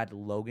that they had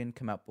Logan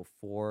come out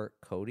before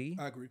Cody.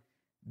 I agree.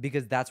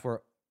 Because that's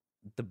where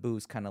the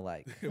boos kind of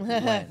like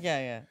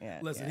yeah.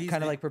 Listen, he's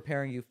kind of like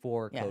preparing you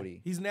for Cody.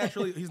 He's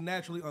naturally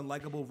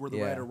unlikable, whether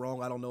right or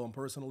wrong. I don't know him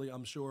personally.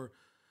 I'm sure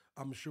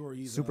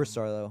he's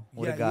superstar though.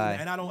 What a guy.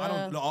 And I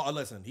don't no,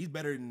 listen. He's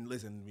better than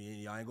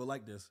I ain't gonna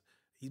like this.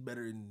 He's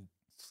better than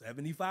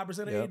 75%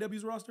 of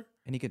AEW's roster.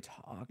 And he can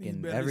talk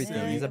and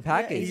everything. He's a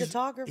package. He's a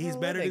talker. He's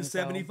better than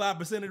 75%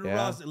 of the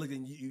roster. Look,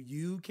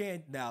 you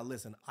can't now.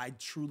 Listen, I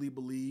truly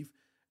believe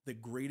the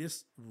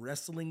greatest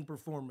wrestling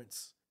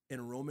performance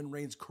in Roman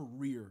Reigns'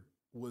 career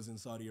was in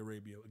Saudi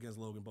Arabia against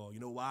Logan Paul.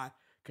 You know why?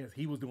 Because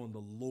he was doing the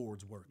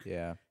Lord's work.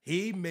 Yeah.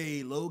 He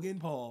made Logan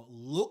Paul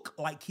look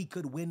like he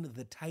could win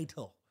the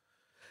title.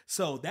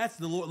 So that's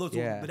the Lord.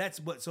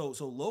 But so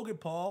Logan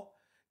Paul.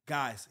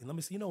 Guys, and let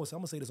me see. You know what? I'm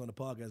gonna say this on the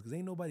podcast because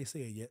ain't nobody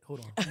say it yet. Hold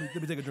on. Let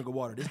me take a drink of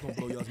water. This is gonna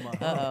blow y'all's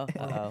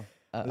mind.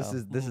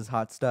 This is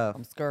hot stuff.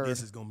 I'm scared.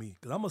 This is gonna be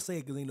because I'm gonna say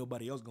it because ain't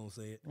nobody else gonna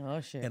say it.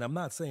 Oh shit. And I'm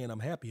not saying I'm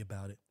happy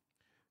about it.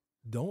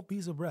 Don't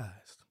be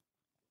surprised.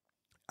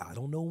 I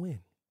don't know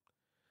when.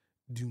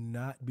 Do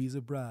not be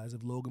surprised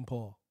if Logan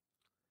Paul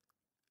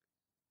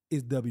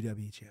is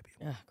WWE champion.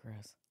 Ah,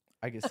 gross.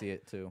 I can see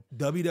it too.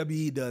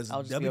 WWE does.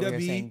 I'll just be over here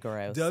saying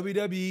gross.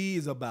 WWE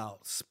is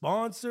about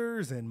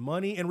sponsors and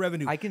money and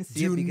revenue. I can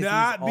see it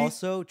because he's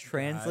also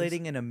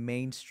translating in a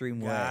mainstream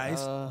way.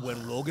 Guys,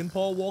 when Logan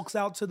Paul walks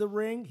out to the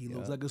ring, he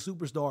looks like a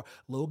superstar.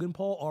 Logan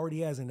Paul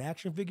already has an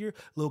action figure.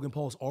 Logan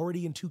Paul's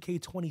already in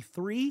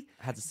 2K23.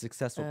 Has a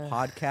successful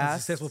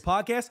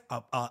podcast.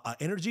 A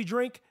energy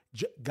drink.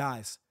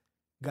 Guys,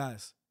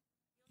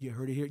 you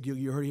heard it here.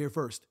 You heard it here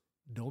first.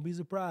 Don't be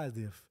surprised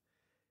if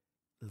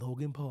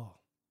Logan Paul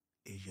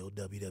is your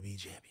WWE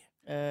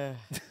champion.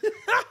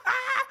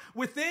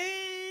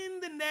 Within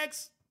the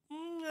next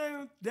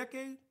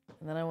decade.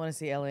 And then I want to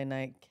see LA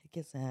Knight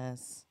kick his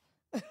ass.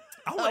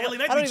 I want LA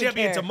Knight to be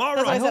champion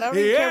tomorrow. That's what I said. I don't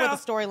even care what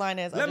the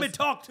storyline is. Let me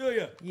talk to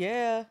you.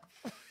 Yeah.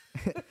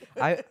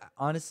 I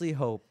honestly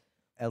hope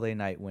LA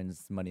Knight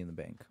wins Money in the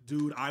Bank.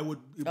 Dude, I would.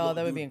 Oh,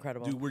 that would be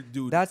incredible.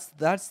 Dude,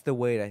 that's the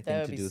way I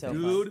think to do things.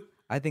 Dude,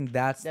 I think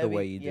that's the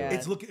way you do it.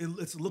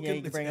 It's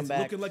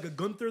looking like a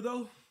Gunther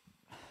though.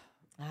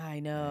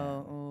 I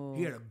know.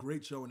 He had a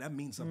great show, and that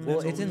means something.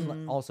 Well, That's it's always-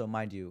 in also,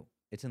 mind you,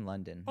 it's in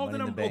London. Oh, Money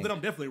then in the Bank.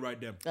 I'm definitely right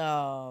there.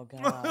 Oh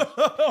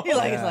gosh. He's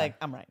like,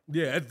 I'm right.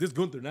 Yeah, it's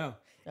Gunther now.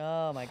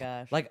 Oh my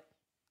gosh. Like,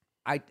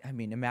 I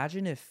mean,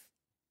 imagine if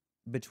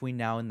between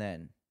now and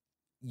then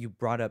you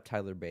brought up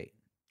Tyler Bate.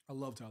 I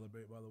love Tyler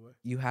Bate, by the way.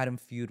 You had him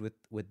feud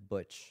with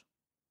Butch.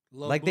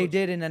 Love like they Butch.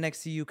 did in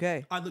NXT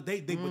UK. But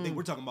they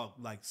were talking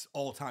about like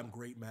all-time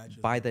great matches.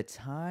 By the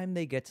time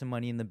they get to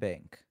Money in the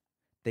Bank,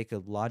 they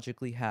could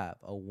logically have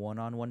a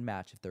one-on-one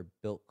match if they're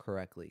built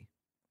correctly.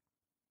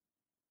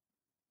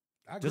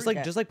 I Just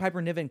agree. like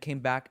Piper Niven came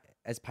back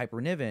as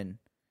Piper Niven,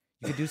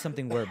 you could do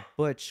something where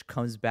Butch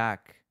comes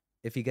back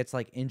if he gets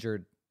like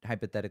injured,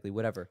 hypothetically,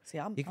 whatever. See,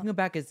 he can come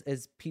back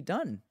as Pete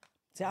Dunne.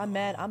 See, I'm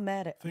mad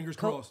at Fingers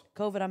crossed.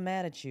 COVID, I'm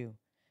mad at you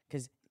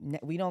because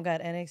we don't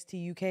got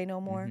NXT UK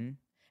no more, Mm-hmm.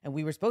 and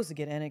we were supposed to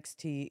get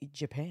NXT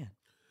Japan.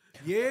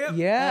 Yeah.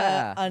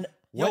 Yeah.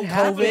 Yo,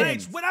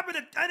 COVID. What happened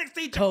to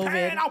NXT COVID.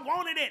 Japan? I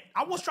wanted it.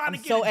 I was trying to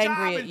get so a job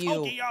angry in at you.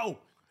 Tokyo.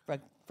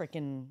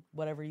 Freaking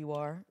whatever you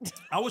are.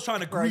 I was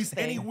trying to Gross grease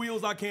thing. any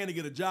wheels I can to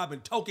get a job in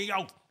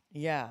Tokyo.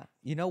 Yeah.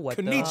 You know what?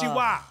 though?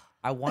 Konnichiwa.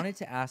 I wanted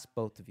to ask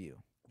both of you.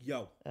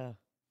 Yo.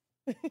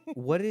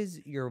 What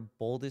is your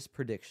boldest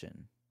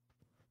prediction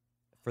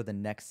for the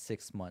next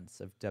 6 months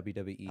of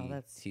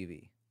WWE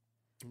TV?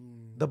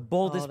 The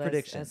boldest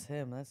prediction. That's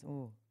him. That's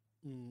ooh.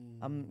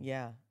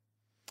 Yeah.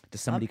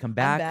 Does somebody come I'm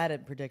back? bad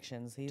at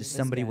predictions. Does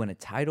somebody win a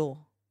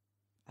title?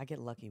 I get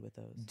lucky with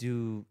those.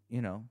 Do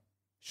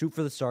shoot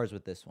for the stars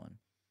with this one?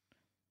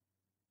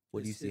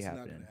 What do you see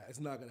happening?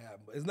 It's not gonna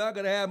happen. It's not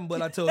gonna happen.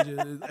 But I told you,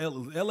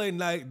 LA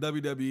Knight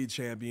WWE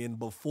champion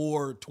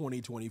before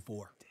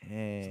 2024.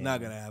 Dang. It's not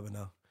gonna happen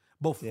though.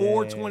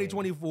 Before Dang.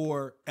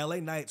 2024, LA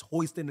Knight's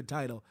hoisting the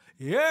title.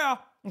 Yeah.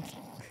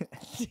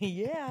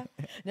 Yeah.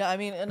 No, I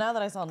mean, now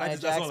that I saw Nia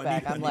that's Jax all I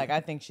back, need. I'm like, I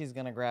think she's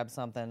gonna grab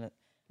something.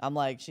 I'm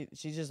like,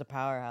 she's just a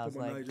powerhouse.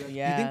 Come on, Like, Nia Jax.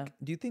 yeah.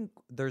 Do you think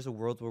there's a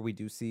world where we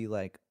do see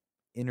like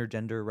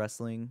intergender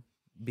wrestling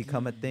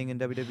become a thing in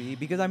WWE?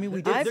 Because I mean,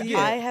 we did. see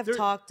I it. have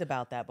talked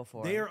about that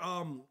before. They're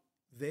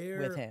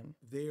with him.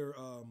 They're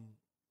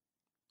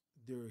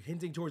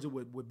hinting towards it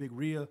with Big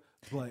Rhea,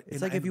 but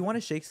It's like if you want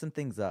to shake some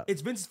things up.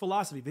 It's Vince's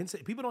philosophy. Vince,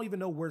 people don't even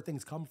know where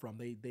things come from.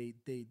 They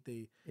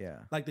Yeah.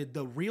 Like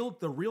the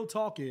real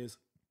talk is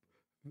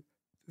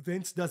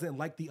Vince doesn't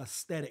like the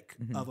aesthetic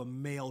of a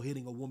male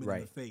hitting a woman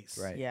in the face.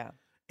 Right. Yeah.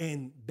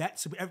 And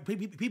that's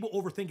people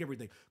overthink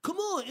everything. Come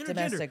on, intergender.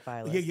 Domestic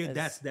violence. Yeah,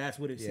 that's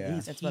what it's. Yeah.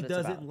 That's He what it's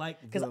doesn't about.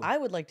 like Because the- I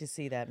would like to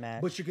see that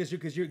match. But because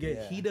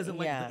he doesn't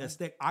like Yeah. the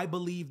aesthetic. I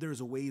believe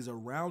there's a ways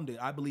around it.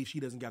 I believe she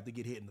doesn't have to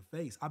get hit in the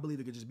face. I believe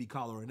it could just be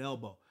collar and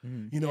elbow.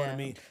 You know what I Yeah.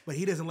 mean? But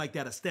he doesn't like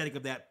that aesthetic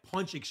of that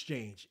punch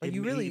exchange. Like And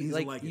you he really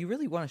doesn't like it. you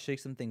really want to shake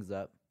some things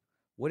up.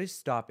 What is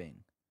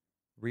stopping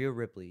Rhea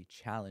Ripley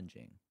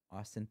challenging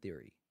Austin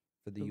Theory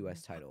for the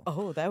U.S. title?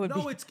 Oh, that would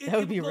No, be it that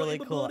would be blow- really it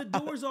would cool. blow the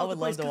doors I off would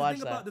the love place, to 'cause watch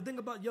that. The thing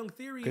about Young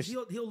Theory is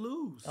he'll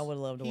lose. I would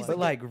love to watch But that.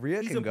 like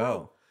Rhea He's can a pro.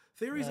 go.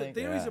 Theory's Like,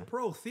 a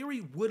pro.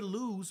 Theory would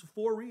lose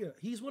for Rhea.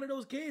 He's one of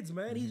those kids,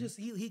 man. He's just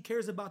he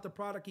cares about the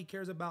product. He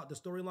cares about the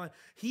storyline.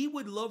 He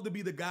would love to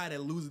be the guy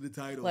that loses the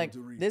title Like,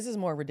 to Rhea. this is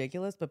more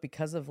ridiculous, but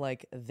because of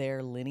like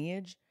their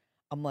lineage,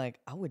 I'm like,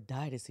 I would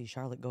die to see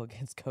Charlotte go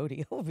against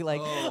Cody. I would be like,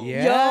 yo,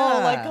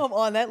 Yeah. like, come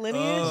on, that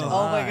lineage.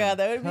 Oh, my God,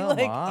 that would be Come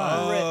like,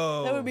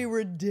 on. that would be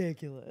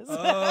ridiculous.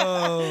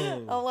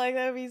 Oh. I'm like,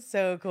 that would be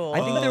so cool.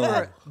 I think there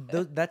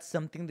were that's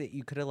something that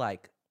you could have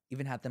like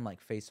even had them like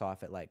face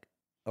off at like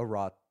a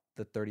Raw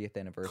the 30th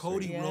anniversary.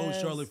 Cody Rhodes,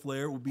 Charlotte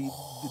Flair would be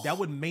that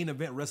would main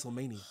event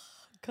WrestleMania.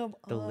 Come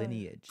the on.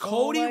 lineage.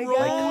 Cody my Rhodes.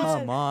 God.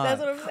 Come on. That's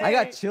what I'm saying. I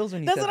got chills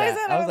when you That's said what I that.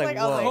 said. I was like,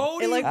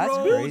 Cody it, like, that's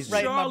Rhodes, crazy. right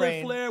in my Charlotte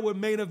brain. Flair would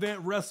main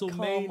event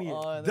WrestleMania. Come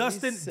on,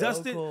 that'd be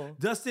so cool.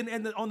 Dustin,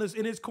 and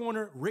in his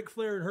corner, Ric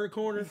Flair in her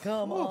corner.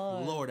 Come Ooh,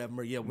 on. Lord have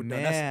mercy. Yeah, Man.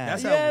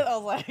 that's Yeah, how. I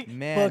was like,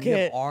 Man, book you have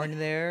it. Arn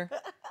there.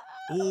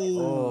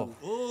 Ooh,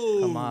 ooh,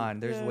 Come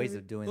on, there's ways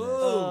of doing this.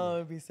 Oh,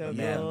 it'd be so But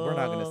cool. man, we're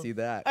not gonna see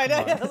that. I know.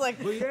 Come on. I was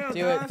like, Well, yeah, do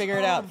it. guys, Figure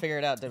it out. Figure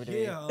it out,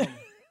 WWE.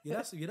 Yeah,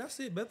 that's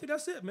it. But I think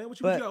that's it, man. What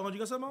you But- got? You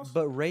got something else?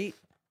 But rate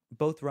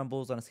both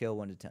Rumbles on a scale of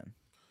 1 to 10.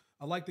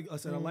 I like the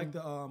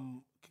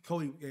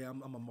Cody. Yeah,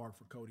 I'm a mark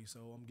for Cody, so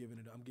I'm giving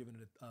it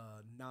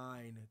a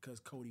 9 because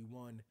Cody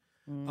won.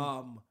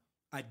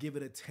 I'd give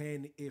it a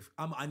 10 if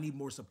I need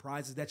more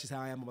surprises. That's just how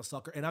I am. I'm a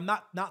sucker, and I'm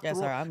not Yeah, throw,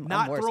 sorry, I'm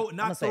not worse. throw I'm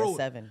not gonna say a throw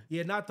 7.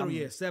 Yeah, not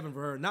throw 7 for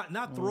her.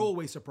 Not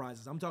throwaway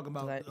surprises. I'm talking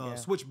about yeah.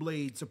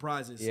 switchblade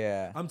surprises.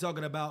 Yeah. I'm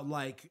talking about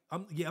I'm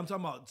talking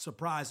about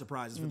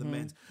surprises for the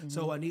men's.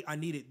 So I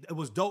need it. It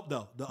was dope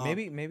though.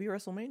 Maybe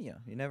WrestleMania.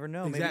 You never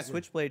know. Maybe Exactly.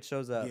 Switchblade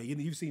shows up. Yeah,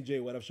 you've seen Jay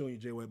White. I've shown you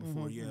Jay White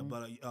before. Yeah,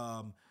 but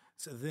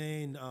so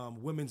then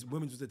women's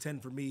was a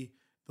 10 for me.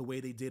 The way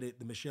they did it,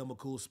 the Michelle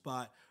McCool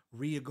spot,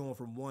 Rhea going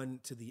from 1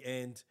 to the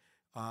end.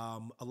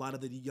 A lot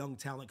of the young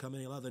talent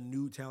coming in, a lot of the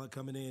new talent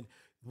coming in.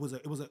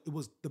 It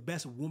was the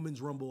best women's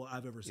rumble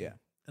I've ever seen. Yeah.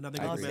 And I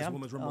think it's the best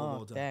women's rumble of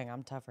all time. Dang,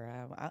 I'm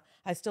tougher.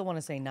 I still want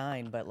to say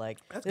 9, but like,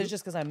 it's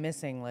just because I'm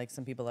missing like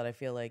some people that I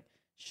feel like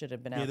should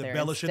have been out the there.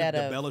 Bella should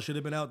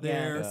have been out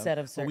there. Instead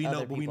of but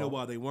we know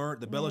why they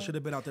weren't. The Bella should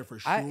have been out there for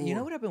sure. You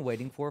know what I've been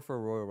waiting for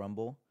Royal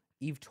Rumble?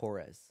 Eve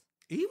Torres.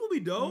 Eve will be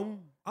dope.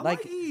 I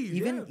like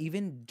Eve.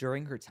 Even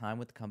during her time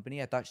with the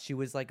company, I thought she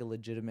was like a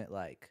legitimate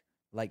like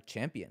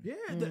champion. Yeah,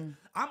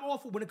 I'm all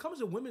for when it comes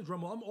to women's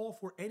Rumble. I'm all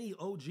for any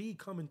OG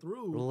coming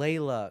through.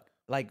 Layla,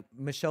 like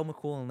Michelle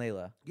McCool and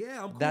Layla.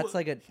 Yeah, I'm cool. That's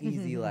like an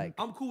easy like.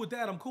 I'm cool with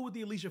that. I'm cool with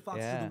the Alicia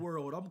Foxes of the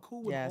world. I'm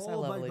cool with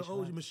all like the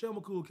OG. Michelle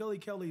McCool, Kelly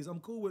Kelly's. I'm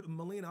cool with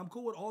Melina. I'm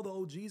cool with all the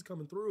OGs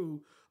coming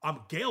through.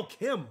 I'm Gail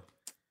Kim.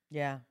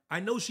 Yeah,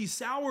 I know she's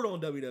soured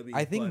on WWE.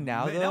 I think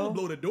now though, that would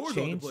blow the doors off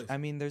the place. I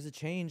mean, there's a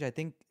change. I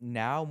think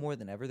now more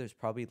than ever, there's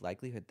probably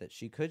likelihood that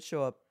she could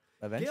show up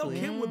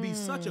eventually. Gail Kim would be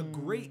such a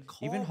great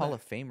call. Even Hall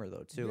of Famer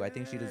though too. Yes. I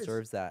think she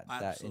deserves that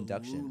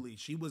induction. Absolutely,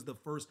 she was the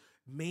first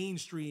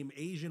mainstream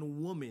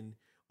Asian woman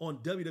on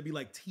WWE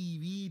like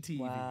TV.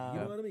 Wow.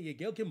 You know what I mean? Yeah,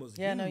 Gail Kim was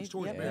huge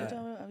towards that.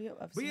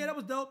 But yeah, that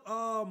was dope.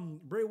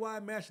 Bray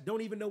Wyatt match.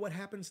 Don't even know what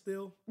happened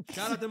still.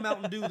 Shout out to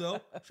Mountain Dew though.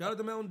 Shout out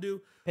to Mountain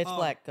Dew. Pitch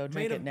Black. Go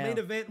drink it now. Main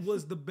event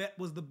was the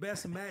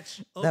best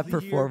match of that the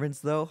performance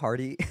though,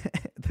 Hardy,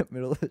 the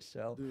middle of the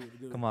show.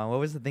 Dude. Come on, what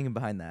was the thinking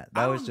behind that?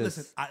 That was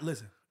just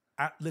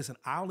Listen,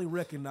 I only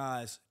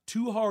recognize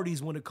two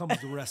Hardys when it comes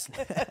to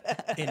wrestling.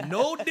 And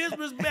no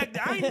disrespect,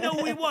 I didn't know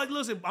who he was.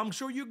 Listen, I'm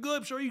sure you're good.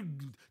 I'm sure you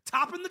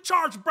topping the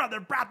charts,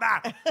 brother.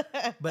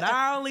 But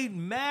I only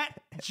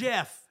Matt,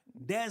 Jeff.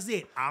 That's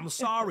it. I'm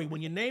sorry.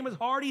 When your name is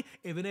Hardy,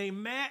 if it ain't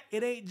Matt,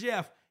 it ain't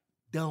Jeff.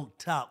 Don't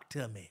talk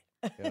to me.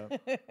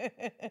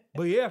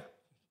 But yeah.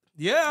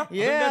 I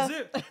think that's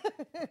it.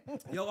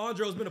 Yo,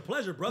 Andro, it's been a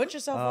pleasure, brother. Put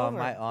yourself over.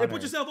 My honor. Hey,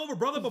 put yourself over,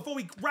 brother, before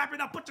we wrap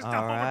it up. Put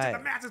yourself over to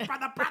the masses,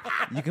 brother.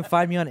 You can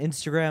find me on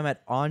Instagram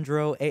at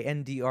Andro,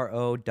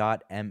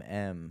 ANDRO.MM.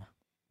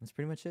 That's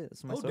pretty much it.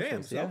 That's my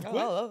socials. Damn,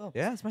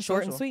 yeah, it's my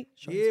short social. and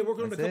sweet.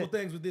 Working on a couple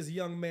things with this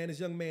young man. This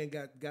young man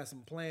got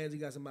some plans. He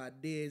got some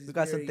ideas. We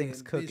got some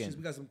things cooking.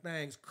 We got some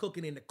things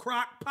cooking in the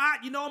crock pot.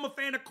 You know I'm a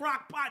fan of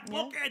crock pot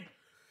cooking.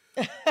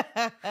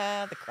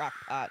 The crock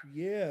pot.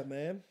 Yeah,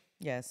 man.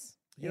 Yes.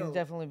 He'll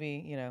definitely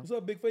be, What's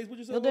up, Big Face? What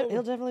yourself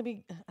he'll definitely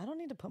be. I don't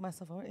need to put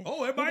myself over.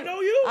 Oh, everybody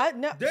know you?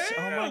 No. Damn.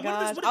 Oh my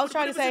gosh. I was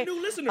trying to say.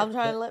 I'm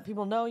trying to let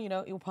people know.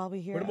 You'll probably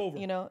hear.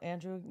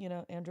 Andrew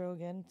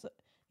again.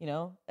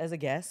 As a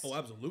guest. Oh,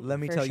 absolutely. Let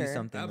me tell you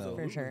something though.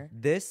 For sure.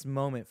 This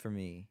moment for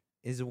me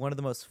is one of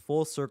the most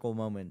full circle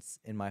moments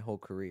in my whole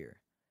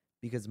career,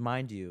 because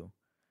mind you,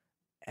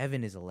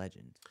 Evan is a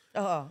legend.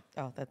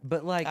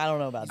 But like, I don't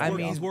know about that.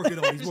 He's working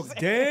on. He's working.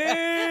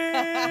 Damn.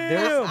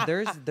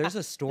 There's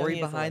a story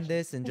behind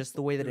this, and just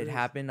the way that it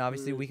happened.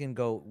 Obviously, we can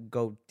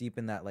go deep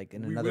in that, like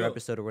in another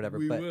episode or whatever.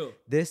 But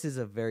this is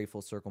a very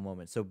full circle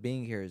moment. So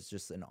being here is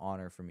just an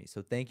honor for me.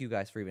 So thank you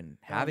guys for even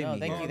having me.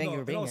 Thank you for being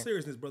here. In all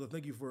seriousness, brother,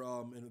 thank you for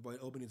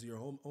opening to your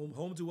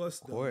home to us.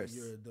 Of course.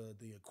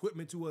 The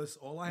equipment to us.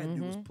 All I had to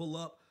do was pull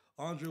up.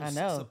 Andrew I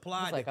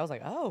supplied. was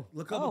like, oh.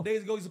 A couple of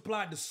days ago, he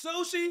supplied the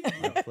sushi.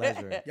 My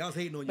pleasure. Y'all was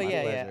hating on you. But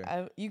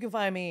yeah. You can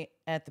find me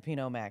at the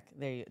Pinot Mac.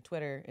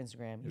 Twitter,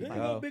 Instagram.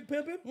 Big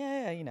pimpin'.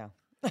 Yeah.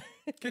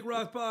 Kick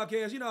Rocks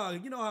Podcast. You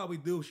know how we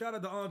do. Shout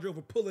out to Andro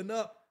for pulling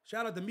up.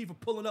 Shout out to me for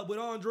pulling up with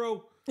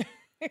Andro.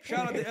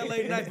 Shout out to LA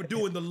Knight for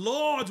doing the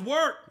Lord's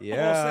work on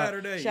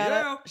Saturday. Shout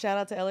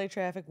out to LA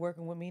Traffic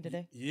working with me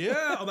today.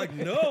 Yeah, I'm like,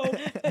 no.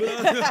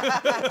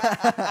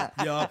 Yeah,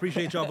 I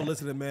appreciate y'all for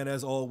listening, man.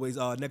 As always,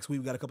 next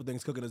week we got a couple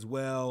things cooking as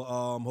well.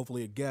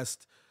 Hopefully a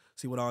guest.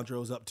 See what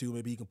Andro's up to.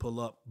 Maybe he can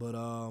pull up. But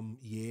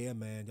yeah,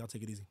 man, y'all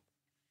take it easy.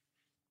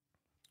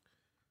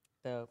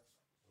 Dope.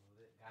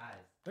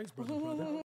 Thanks, brother.